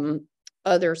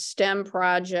other STEM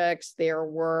projects. There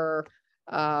were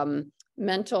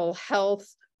mental health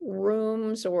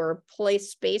rooms or play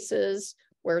spaces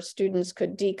where students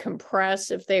could decompress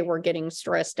if they were getting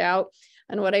stressed out.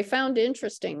 And what I found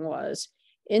interesting was,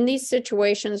 in these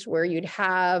situations where you'd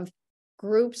have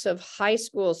groups of high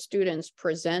school students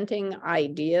presenting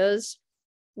ideas,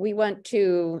 we went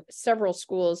to several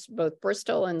schools, both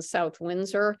Bristol and South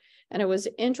Windsor, and it was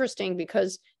interesting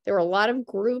because there were a lot of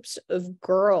groups of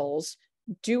girls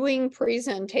doing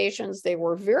presentations. They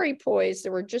were very poised.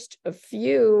 There were just a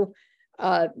few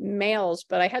males,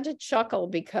 but I had to chuckle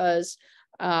because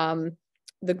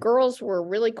the girls were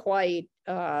really quite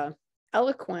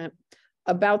eloquent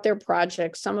about their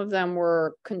projects. Some of them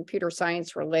were computer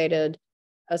science related,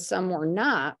 some were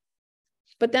not.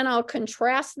 But then I'll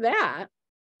contrast that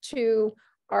to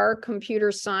our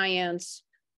computer science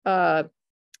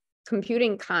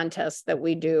computing contests that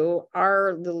we do,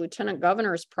 the Lieutenant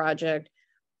Governor's project.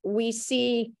 We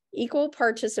see equal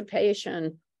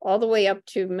participation all the way up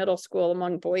to middle school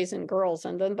among boys and girls,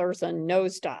 and then there's a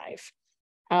nosedive.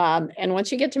 And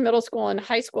once you get to middle school and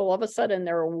high school, all of a sudden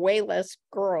there are way less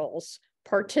girls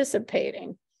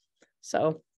participating.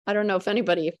 So I don't know if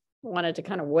anybody wanted to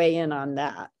kind of weigh in on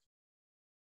that.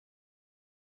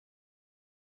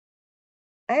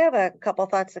 I have a couple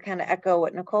thoughts to kind of echo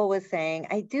what Nicole was saying.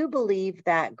 I do believe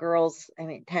that girls,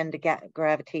 tend to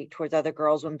gravitate towards other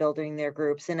girls when building their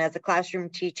groups. And as a classroom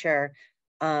teacher,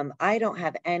 I don't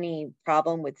have any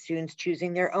problem with students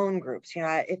choosing their own groups.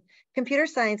 If computer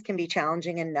science can be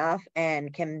challenging enough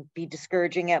and can be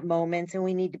discouraging at moments, and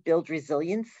we need to build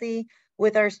resiliency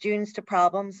with our students to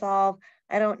problem solve,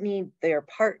 I don't need their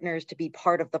partners to be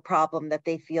part of the problem that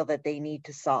they feel that they need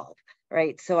to solve,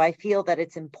 right? So I feel that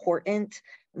it's important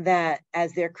that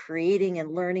as they're creating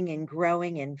and learning and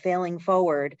growing and failing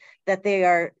forward, that they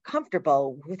are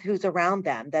comfortable with who's around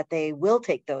them, that they will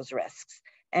take those risks.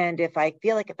 And if I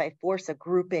feel like if I force a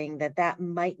grouping, that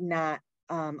might not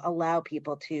allow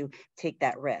people to take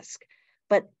that risk.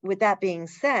 But with that being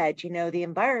said, the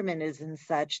environment isn't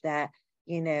such that,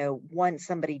 once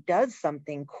somebody does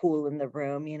something cool in the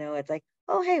room, it's like,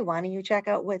 oh, hey, why don't you check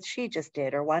out what she just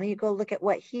did? Or why don't you go look at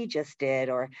what he just did?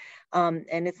 Or, and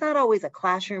it's not always a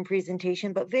classroom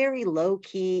presentation, but very low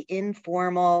key,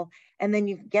 informal. And then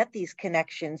you get these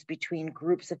connections between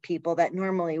groups of people that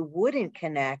normally wouldn't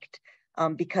connect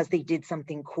because they did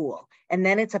something cool. And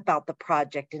then it's about the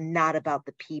project and not about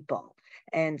the people.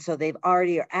 And so they've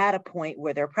already are at a point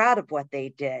where they're proud of what they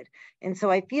did. And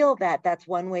so I feel that that's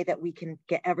one way that we can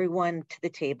get everyone to the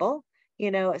table,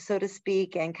 so to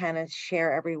speak, and kind of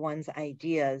share everyone's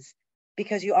ideas,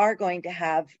 because you are going to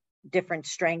have different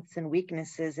strengths and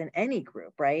weaknesses in any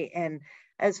group, right? And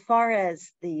as far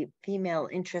as the female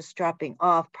interest dropping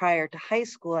off prior to high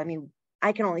school,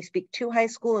 I can only speak to high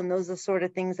school, and those are the sort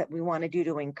of things that we want to do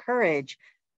to encourage.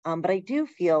 But I do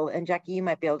feel, and Jackie, you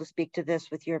might be able to speak to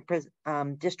this with your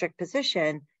district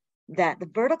position, that the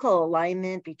vertical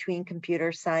alignment between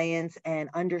computer science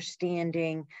and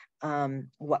understanding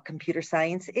what computer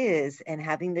science is, and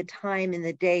having the time in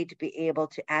the day to be able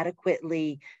to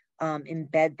adequately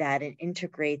embed that and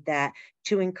integrate that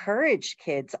to encourage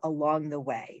kids along the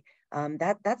way.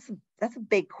 That's a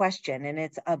big question, and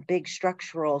it's a big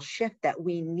structural shift that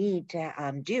we need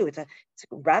to do. It's a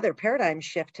rather paradigm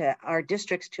shift to our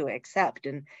districts to accept,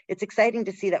 and it's exciting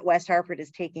to see that West Hartford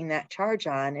is taking that charge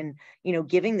on, and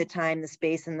giving the time, the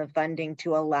space, and the funding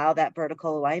to allow that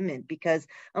vertical alignment. Because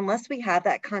unless we have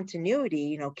that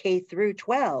continuity, K through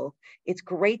 12, it's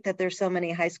great that there's so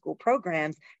many high school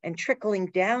programs and trickling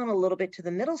down a little bit to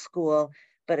the middle school.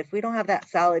 But if we don't have that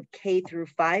solid K through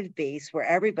 5 base where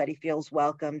everybody feels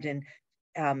welcomed and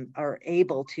are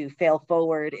able to fail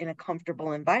forward in a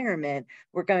comfortable environment,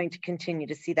 we're going to continue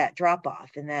to see that drop off,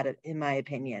 in my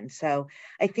opinion. So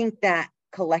I think that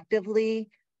collectively,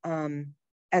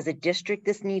 as a district,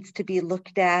 this needs to be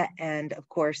looked at. And of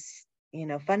course,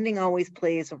 funding always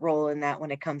plays a role in that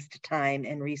when it comes to time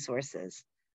and resources.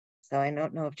 So I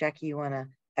don't know if Jackie, you want to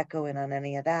echo in on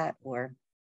any of that, or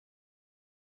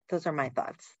those are my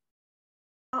thoughts.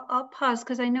 I'll pause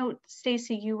because I know,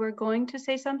 Stacey, you were going to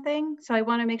say something. So I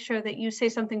want to make sure that you say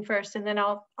something first, and then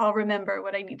I'll remember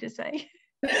what I need to say.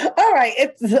 All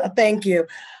right. Thank you.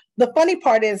 The funny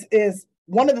part is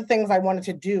one of the things I wanted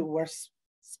to do was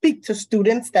speak to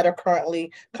students that are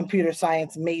currently computer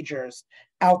science majors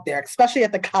out there, especially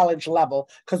at the college level,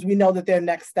 because we know that their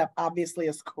next step obviously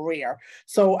is career.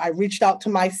 So I reached out to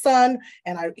my son,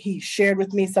 and he shared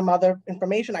with me some other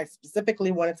information. I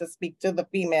specifically wanted to speak to the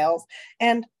females,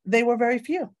 and they were very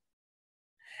few.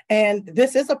 And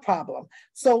this is a problem.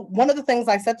 So one of the things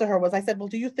I said to her was, I said, well,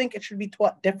 do you think it should be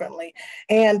taught differently?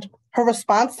 And her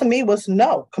response to me was,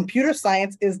 no, computer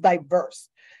science is diverse.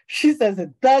 She says,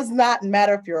 it does not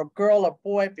matter if you're a girl or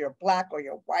boy, if you're Black or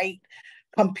you're white.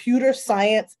 Computer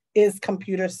science is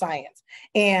computer science,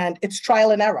 and it's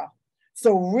trial and error.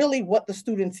 So really what the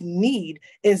students need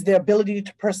is the ability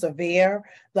to persevere,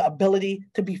 the ability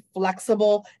to be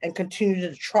flexible and continue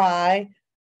to try.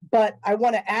 But I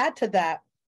want to add to that,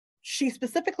 she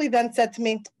specifically then said to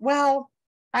me, well,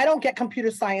 I don't get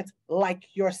computer science like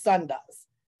your son does.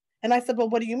 And I said, well,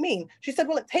 what do you mean? She said,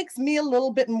 well, it takes me a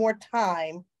little bit more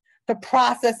time to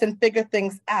process and figure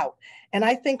things out. And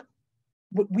I think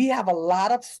we have a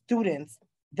lot of students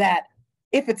that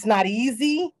if it's not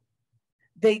easy,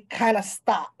 they kind of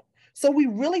stop. So we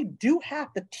really do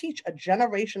have to teach a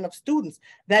generation of students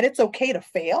that it's okay to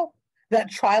fail,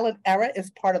 that trial and error is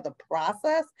part of the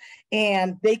process,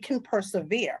 and they can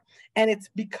persevere. And it's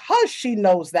because she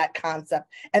knows that concept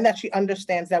and that she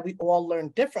understands that we all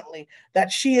learn differently,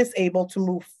 that she is able to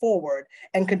move forward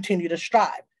and continue to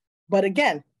strive. But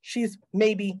again, she's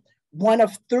maybe one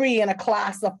of 3 in a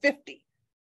class of 50.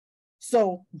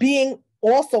 So being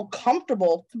also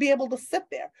comfortable to be able to sit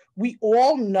there. We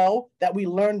all know that we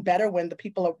learn better when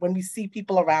we see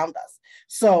people around us.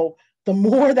 So the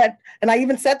more that, and I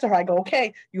even said to her, I go,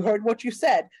 okay, you heard what you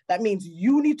said. That means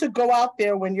you need to go out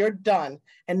there when you're done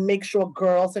and make sure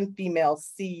girls and females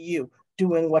see you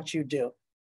doing what you do.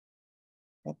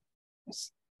 Go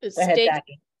ahead,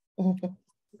 Jackie.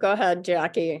 Go ahead,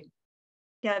 Jackie.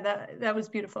 Yeah, that was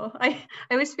beautiful. I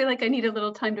always feel like I need a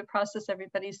little time to process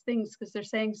everybody's things because they're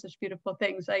saying such beautiful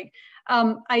things.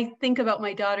 I think about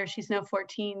my daughter. She's now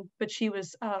 14, but she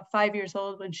was 5 years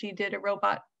old when she did a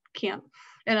robot camp.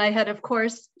 And I had, of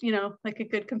course, you know, like a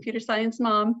good computer science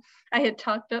mom, I had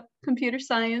talked up computer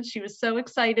science. She was so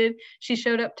excited. She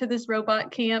showed up to this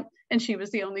robot camp and she was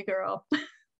the only girl.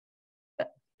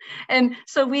 And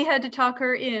so we had to talk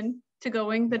her in to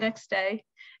going the next day.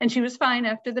 And she was fine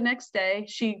after the next day.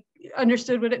 She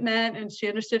understood what it meant and she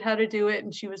understood how to do it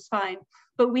and she was fine.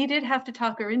 But we did have to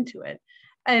talk her into it.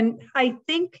 And I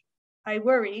think I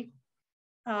worry.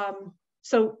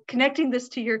 So connecting this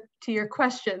to your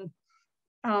question,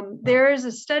 there is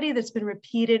a study that's been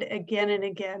repeated again and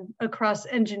again across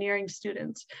engineering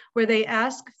students where they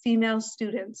ask female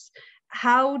students,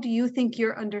 how do you think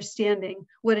you're understanding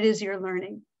what it is you're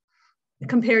learning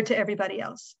compared to everybody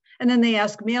else? And then they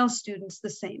ask male students the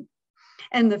same.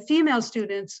 And the female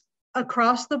students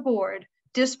across the board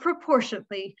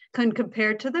disproportionately,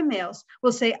 compared to the males,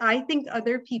 will say, I think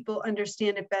other people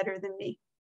understand it better than me.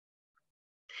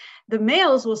 The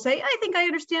males will say, I think I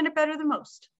understand it better than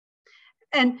most.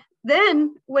 And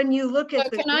then when you look at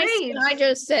the grades, can I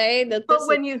just say that but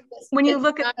when you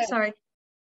look at, sorry.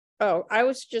 Oh, I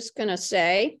was just going to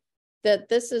say that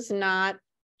this is not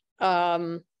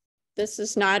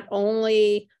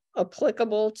only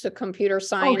applicable to computer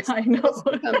science. Oh, I know.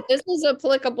 This is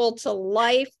applicable to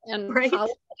life and right?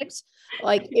 politics.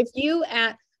 Like if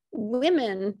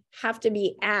women have to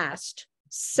be asked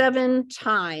 7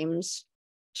 times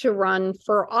to run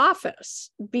for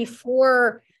office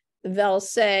before they'll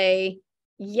say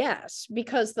yes,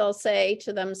 because they'll say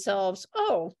to themselves,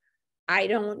 oh, I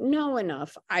don't know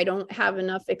enough. I don't have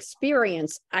enough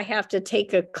experience. I have to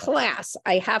take a class.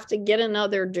 I have to get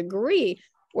another degree.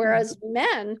 Whereas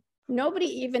men, nobody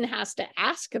even has to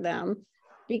ask them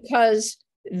because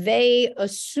they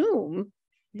assume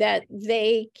that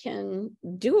they can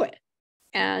do it.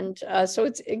 And so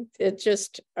it's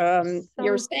just,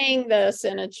 you're saying this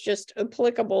and it's just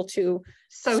applicable to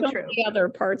so many other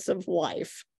parts of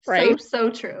life. Right.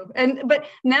 So true. But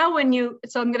now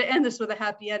so I'm going to end this with a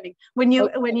happy ending. When you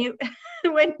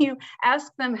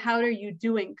ask them, how are you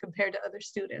doing compared to other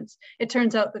students? It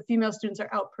turns out the female students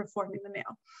are outperforming the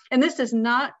male. And this is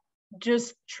not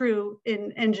just true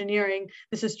in engineering.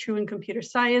 This is true in computer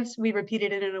science. We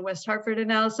repeated it in a West Hartford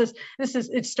analysis.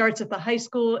 It starts at the high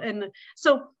school. And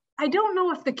so I don't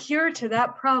know if the cure to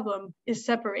that problem is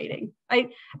separating. How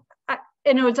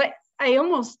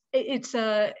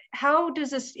does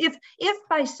this, if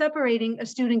by separating a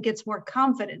student gets more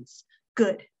confidence,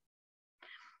 good.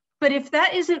 But if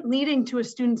that isn't leading to a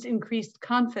student's increased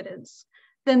confidence,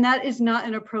 then that is not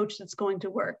an approach that's going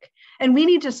to work. And we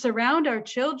need to surround our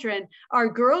children. Our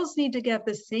girls need to get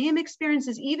the same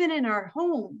experiences, even in our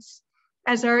homes,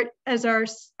 as our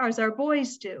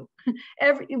boys do.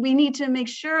 We need to make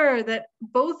sure that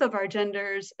both of our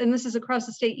genders, and this is across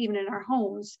the state, even in our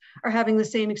homes, are having the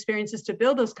same experiences to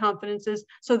build those confidences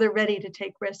so they're ready to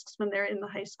take risks when they're in the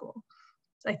high school.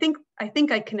 So I think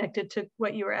I connected to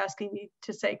what you were asking me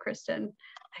to say, Kristin.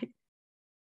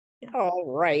 Yeah.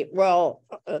 All right. Well,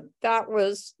 that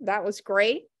was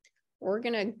great. We're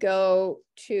going to go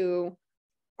to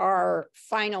our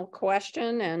final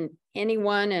question, and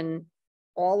anyone and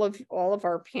all of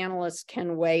our panelists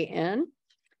can weigh in.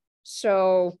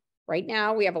 So right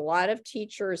now we have a lot of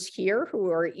teachers here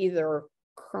who are either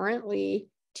currently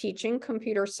teaching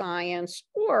computer science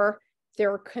or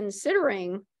they're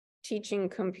considering teaching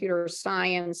computer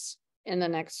science in the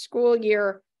next school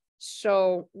year.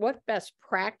 So what best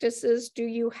practices do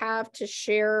you have to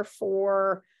share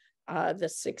for the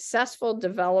successful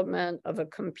development of a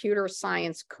computer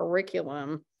science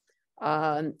curriculum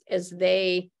as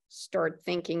they start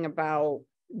thinking about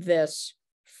this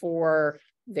for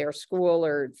their school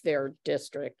or their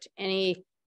district? Any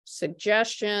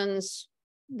suggestions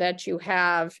that you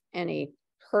have, any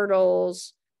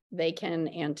hurdles they can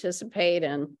anticipate,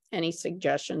 and any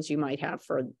suggestions you might have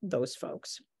for those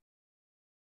folks?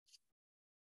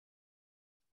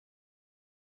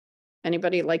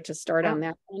 Anybody like to start on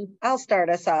that one? I'll start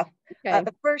us off. Okay.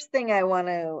 The first thing I want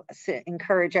to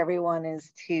encourage everyone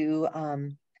is to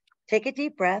take a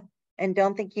deep breath and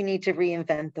don't think you need to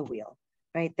reinvent the wheel,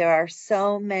 right? There are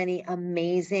so many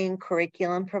amazing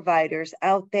curriculum providers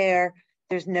out there.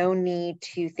 There's no need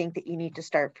to think that you need to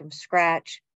start from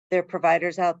scratch. There are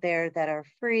providers out there that are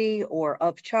free or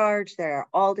of charge. There are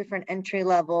all different entry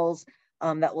levels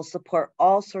that will support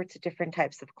all sorts of different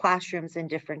types of classrooms and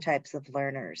different types of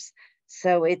learners.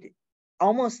 So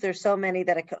there's so many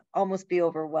that it could almost be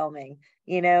overwhelming,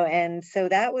 you know, and so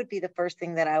that would be the first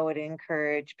thing that I would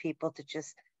encourage people to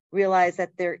just realize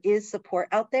that there is support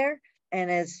out there. And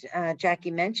as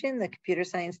Jackie mentioned, the Computer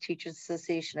Science Teachers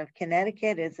Association of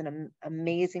Connecticut is an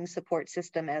amazing support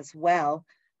system as well,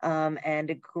 and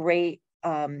a great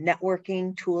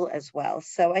networking tool as well.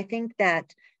 So I think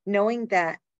that knowing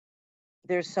that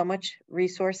there's so much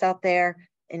resource out there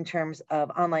in terms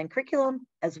of online curriculum,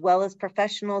 as well as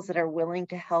professionals that are willing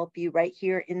to help you right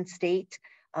here in state,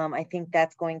 I think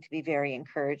that's going to be very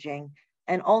encouraging.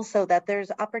 And also that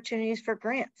there's opportunities for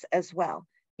grants as well.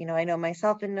 You know, I know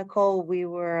myself and Nicole, we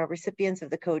were recipients of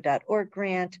the code.org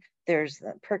grant. There's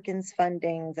Perkins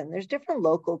fundings, and there's different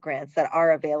local grants that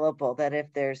are available that if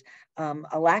there's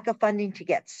a lack of funding to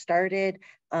get started,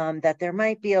 that there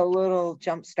might be a little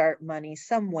jumpstart money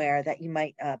somewhere that you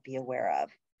might be aware of.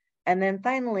 And then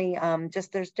finally,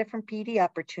 just there's different PD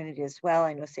opportunities as well.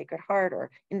 I know Sacred Heart or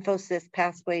Infosys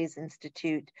Pathways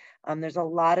Institute. There's a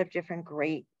lot of different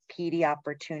great PD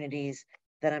opportunities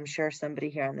that I'm sure somebody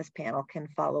here on this panel can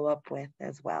follow up with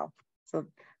as well. So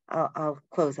I'll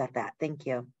close at that. Thank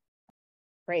you.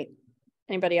 Great.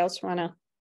 Anybody else want to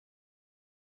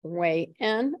weigh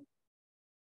in?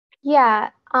 Yeah.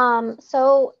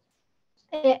 So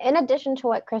in addition to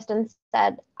what Kristin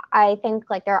said, I think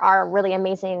like there are really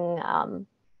amazing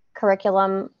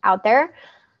curriculum out there.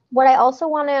 What I also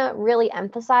want to really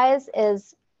emphasize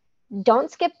is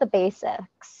don't skip the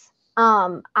basics.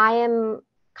 I am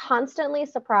constantly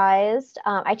surprised.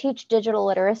 I teach digital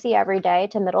literacy every day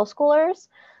to middle schoolers.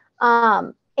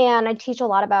 And I teach a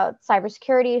lot about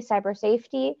cybersecurity, cyber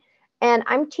safety. And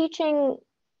I'm teaching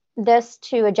this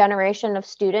to a generation of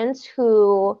students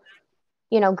who,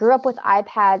 you know, grew up with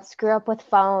iPads, grew up with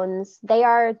phones. They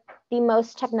are the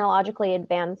most technologically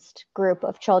advanced group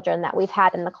of children that we've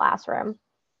had in the classroom.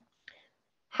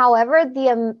 However,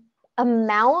 the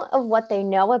amount of what they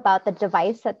know about the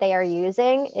device that they are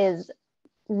using is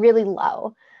really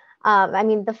low. I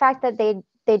mean, the fact that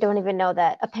they don't even know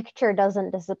that a picture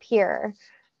doesn't disappear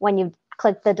when you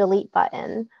click the delete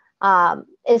button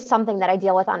is something that I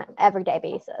deal with on an everyday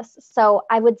basis. So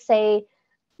I would say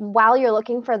while you're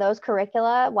looking for those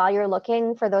curricula, while you're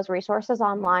looking for those resources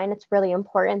online, it's really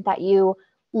important that you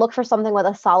look for something with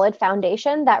a solid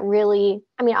foundation that really,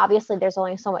 I mean, obviously there's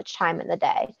only so much time in the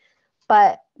day,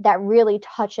 but that really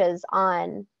touches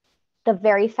on the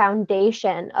very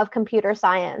foundation of computer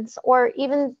science, or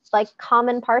even like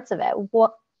common parts of it.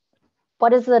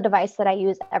 What is the device that I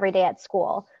use every day at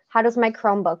school? How does my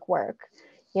Chromebook work?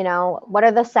 You know, what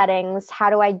are the settings? How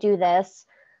do I do this?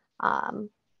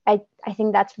 I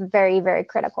think that's very, very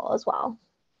critical as well.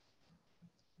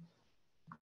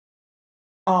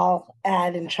 I'll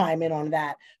add and chime in on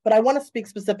that, but I want to speak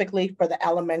specifically for the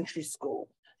elementary school.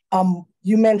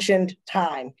 You mentioned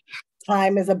time.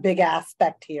 Time is a big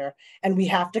aspect here, and we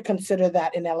have to consider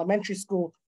that in elementary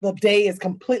school, the day is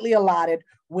completely allotted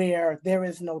where there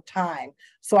is no time.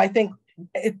 So I think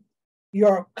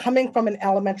you're coming from an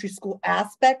elementary school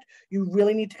aspect, you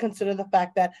really need to consider the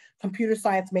fact that computer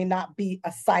science may not be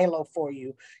a silo for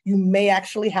you. You may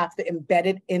actually have to embed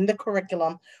it in the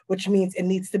curriculum, which means it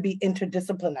needs to be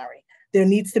interdisciplinary. There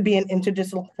needs to be an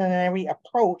interdisciplinary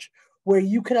approach where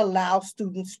you could allow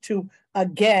students to,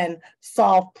 again,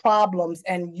 solve problems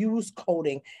and use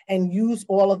coding and use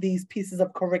all of these pieces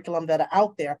of curriculum that are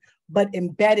out there, but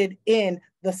embedded in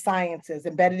the sciences,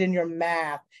 embedded in your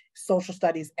math, social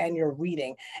studies, and your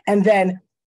reading. And then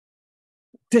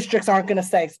districts aren't going to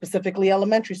say, specifically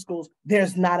elementary schools,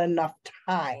 there's not enough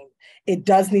time. It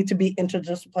does need to be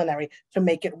interdisciplinary to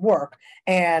make it work.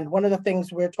 And one of the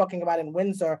things we're talking about in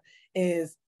Windsor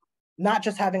is not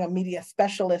just having a media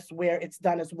specialist where it's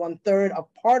done as 1/3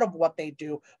 of part of what they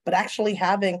do, but actually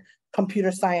having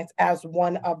computer science as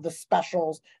one of the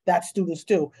specials that students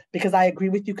do. Because I agree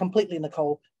with you completely,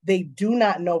 Nicole. They do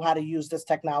not know how to use this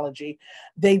technology.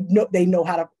 They know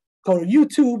how to go to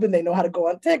YouTube and they know how to go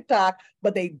on TikTok,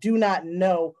 but they do not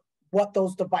know what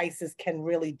those devices can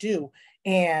really do.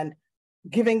 And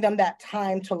giving them that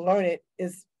time to learn it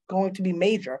is going to be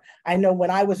major. I know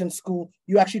when I was in school,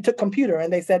 you actually took computer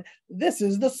and they said, this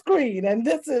is the screen and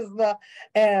this is the,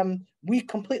 we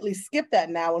completely skip that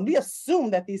now. And we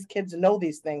assume that these kids know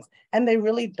these things and they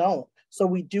really don't. So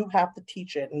we do have to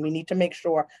teach it, and we need to make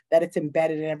sure that it's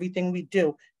embedded in everything we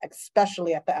do,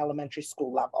 especially at the elementary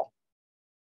school level.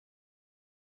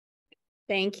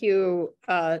 Thank you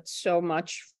so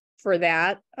much for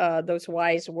that, those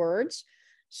wise words.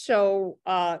 So,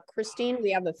 Christine,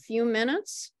 we have a few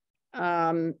minutes.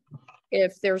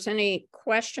 If there's any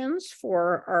questions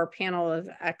for our panel of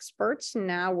experts,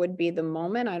 now would be the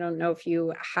moment. I don't know if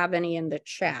you have any in the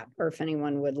chat or if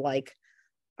anyone would like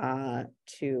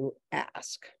to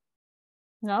ask.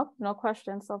 No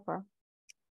questions so far.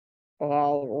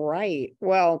 All right.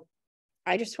 Well,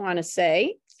 I just want to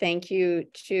say thank you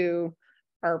to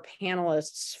our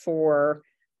panelists for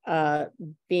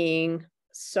being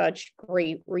such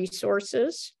great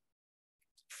resources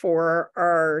for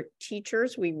our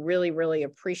teachers. We really, really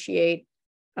appreciate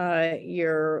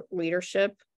your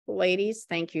leadership, ladies.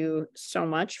 Thank you so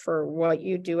much for what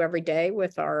you do every day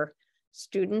with our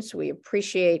students. We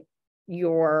appreciate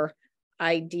your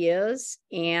ideas,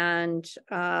 and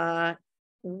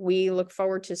we look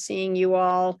forward to seeing you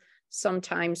all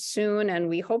sometime soon. And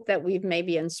we hope that we've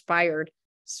maybe inspired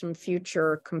some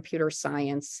future computer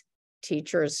science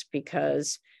teachers,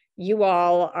 because you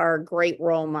all are great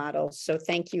role models. So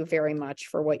thank you very much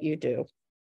for what you do.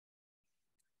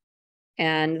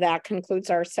 And that concludes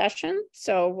our session.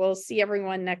 So we'll see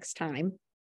everyone next time.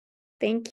 Thank you.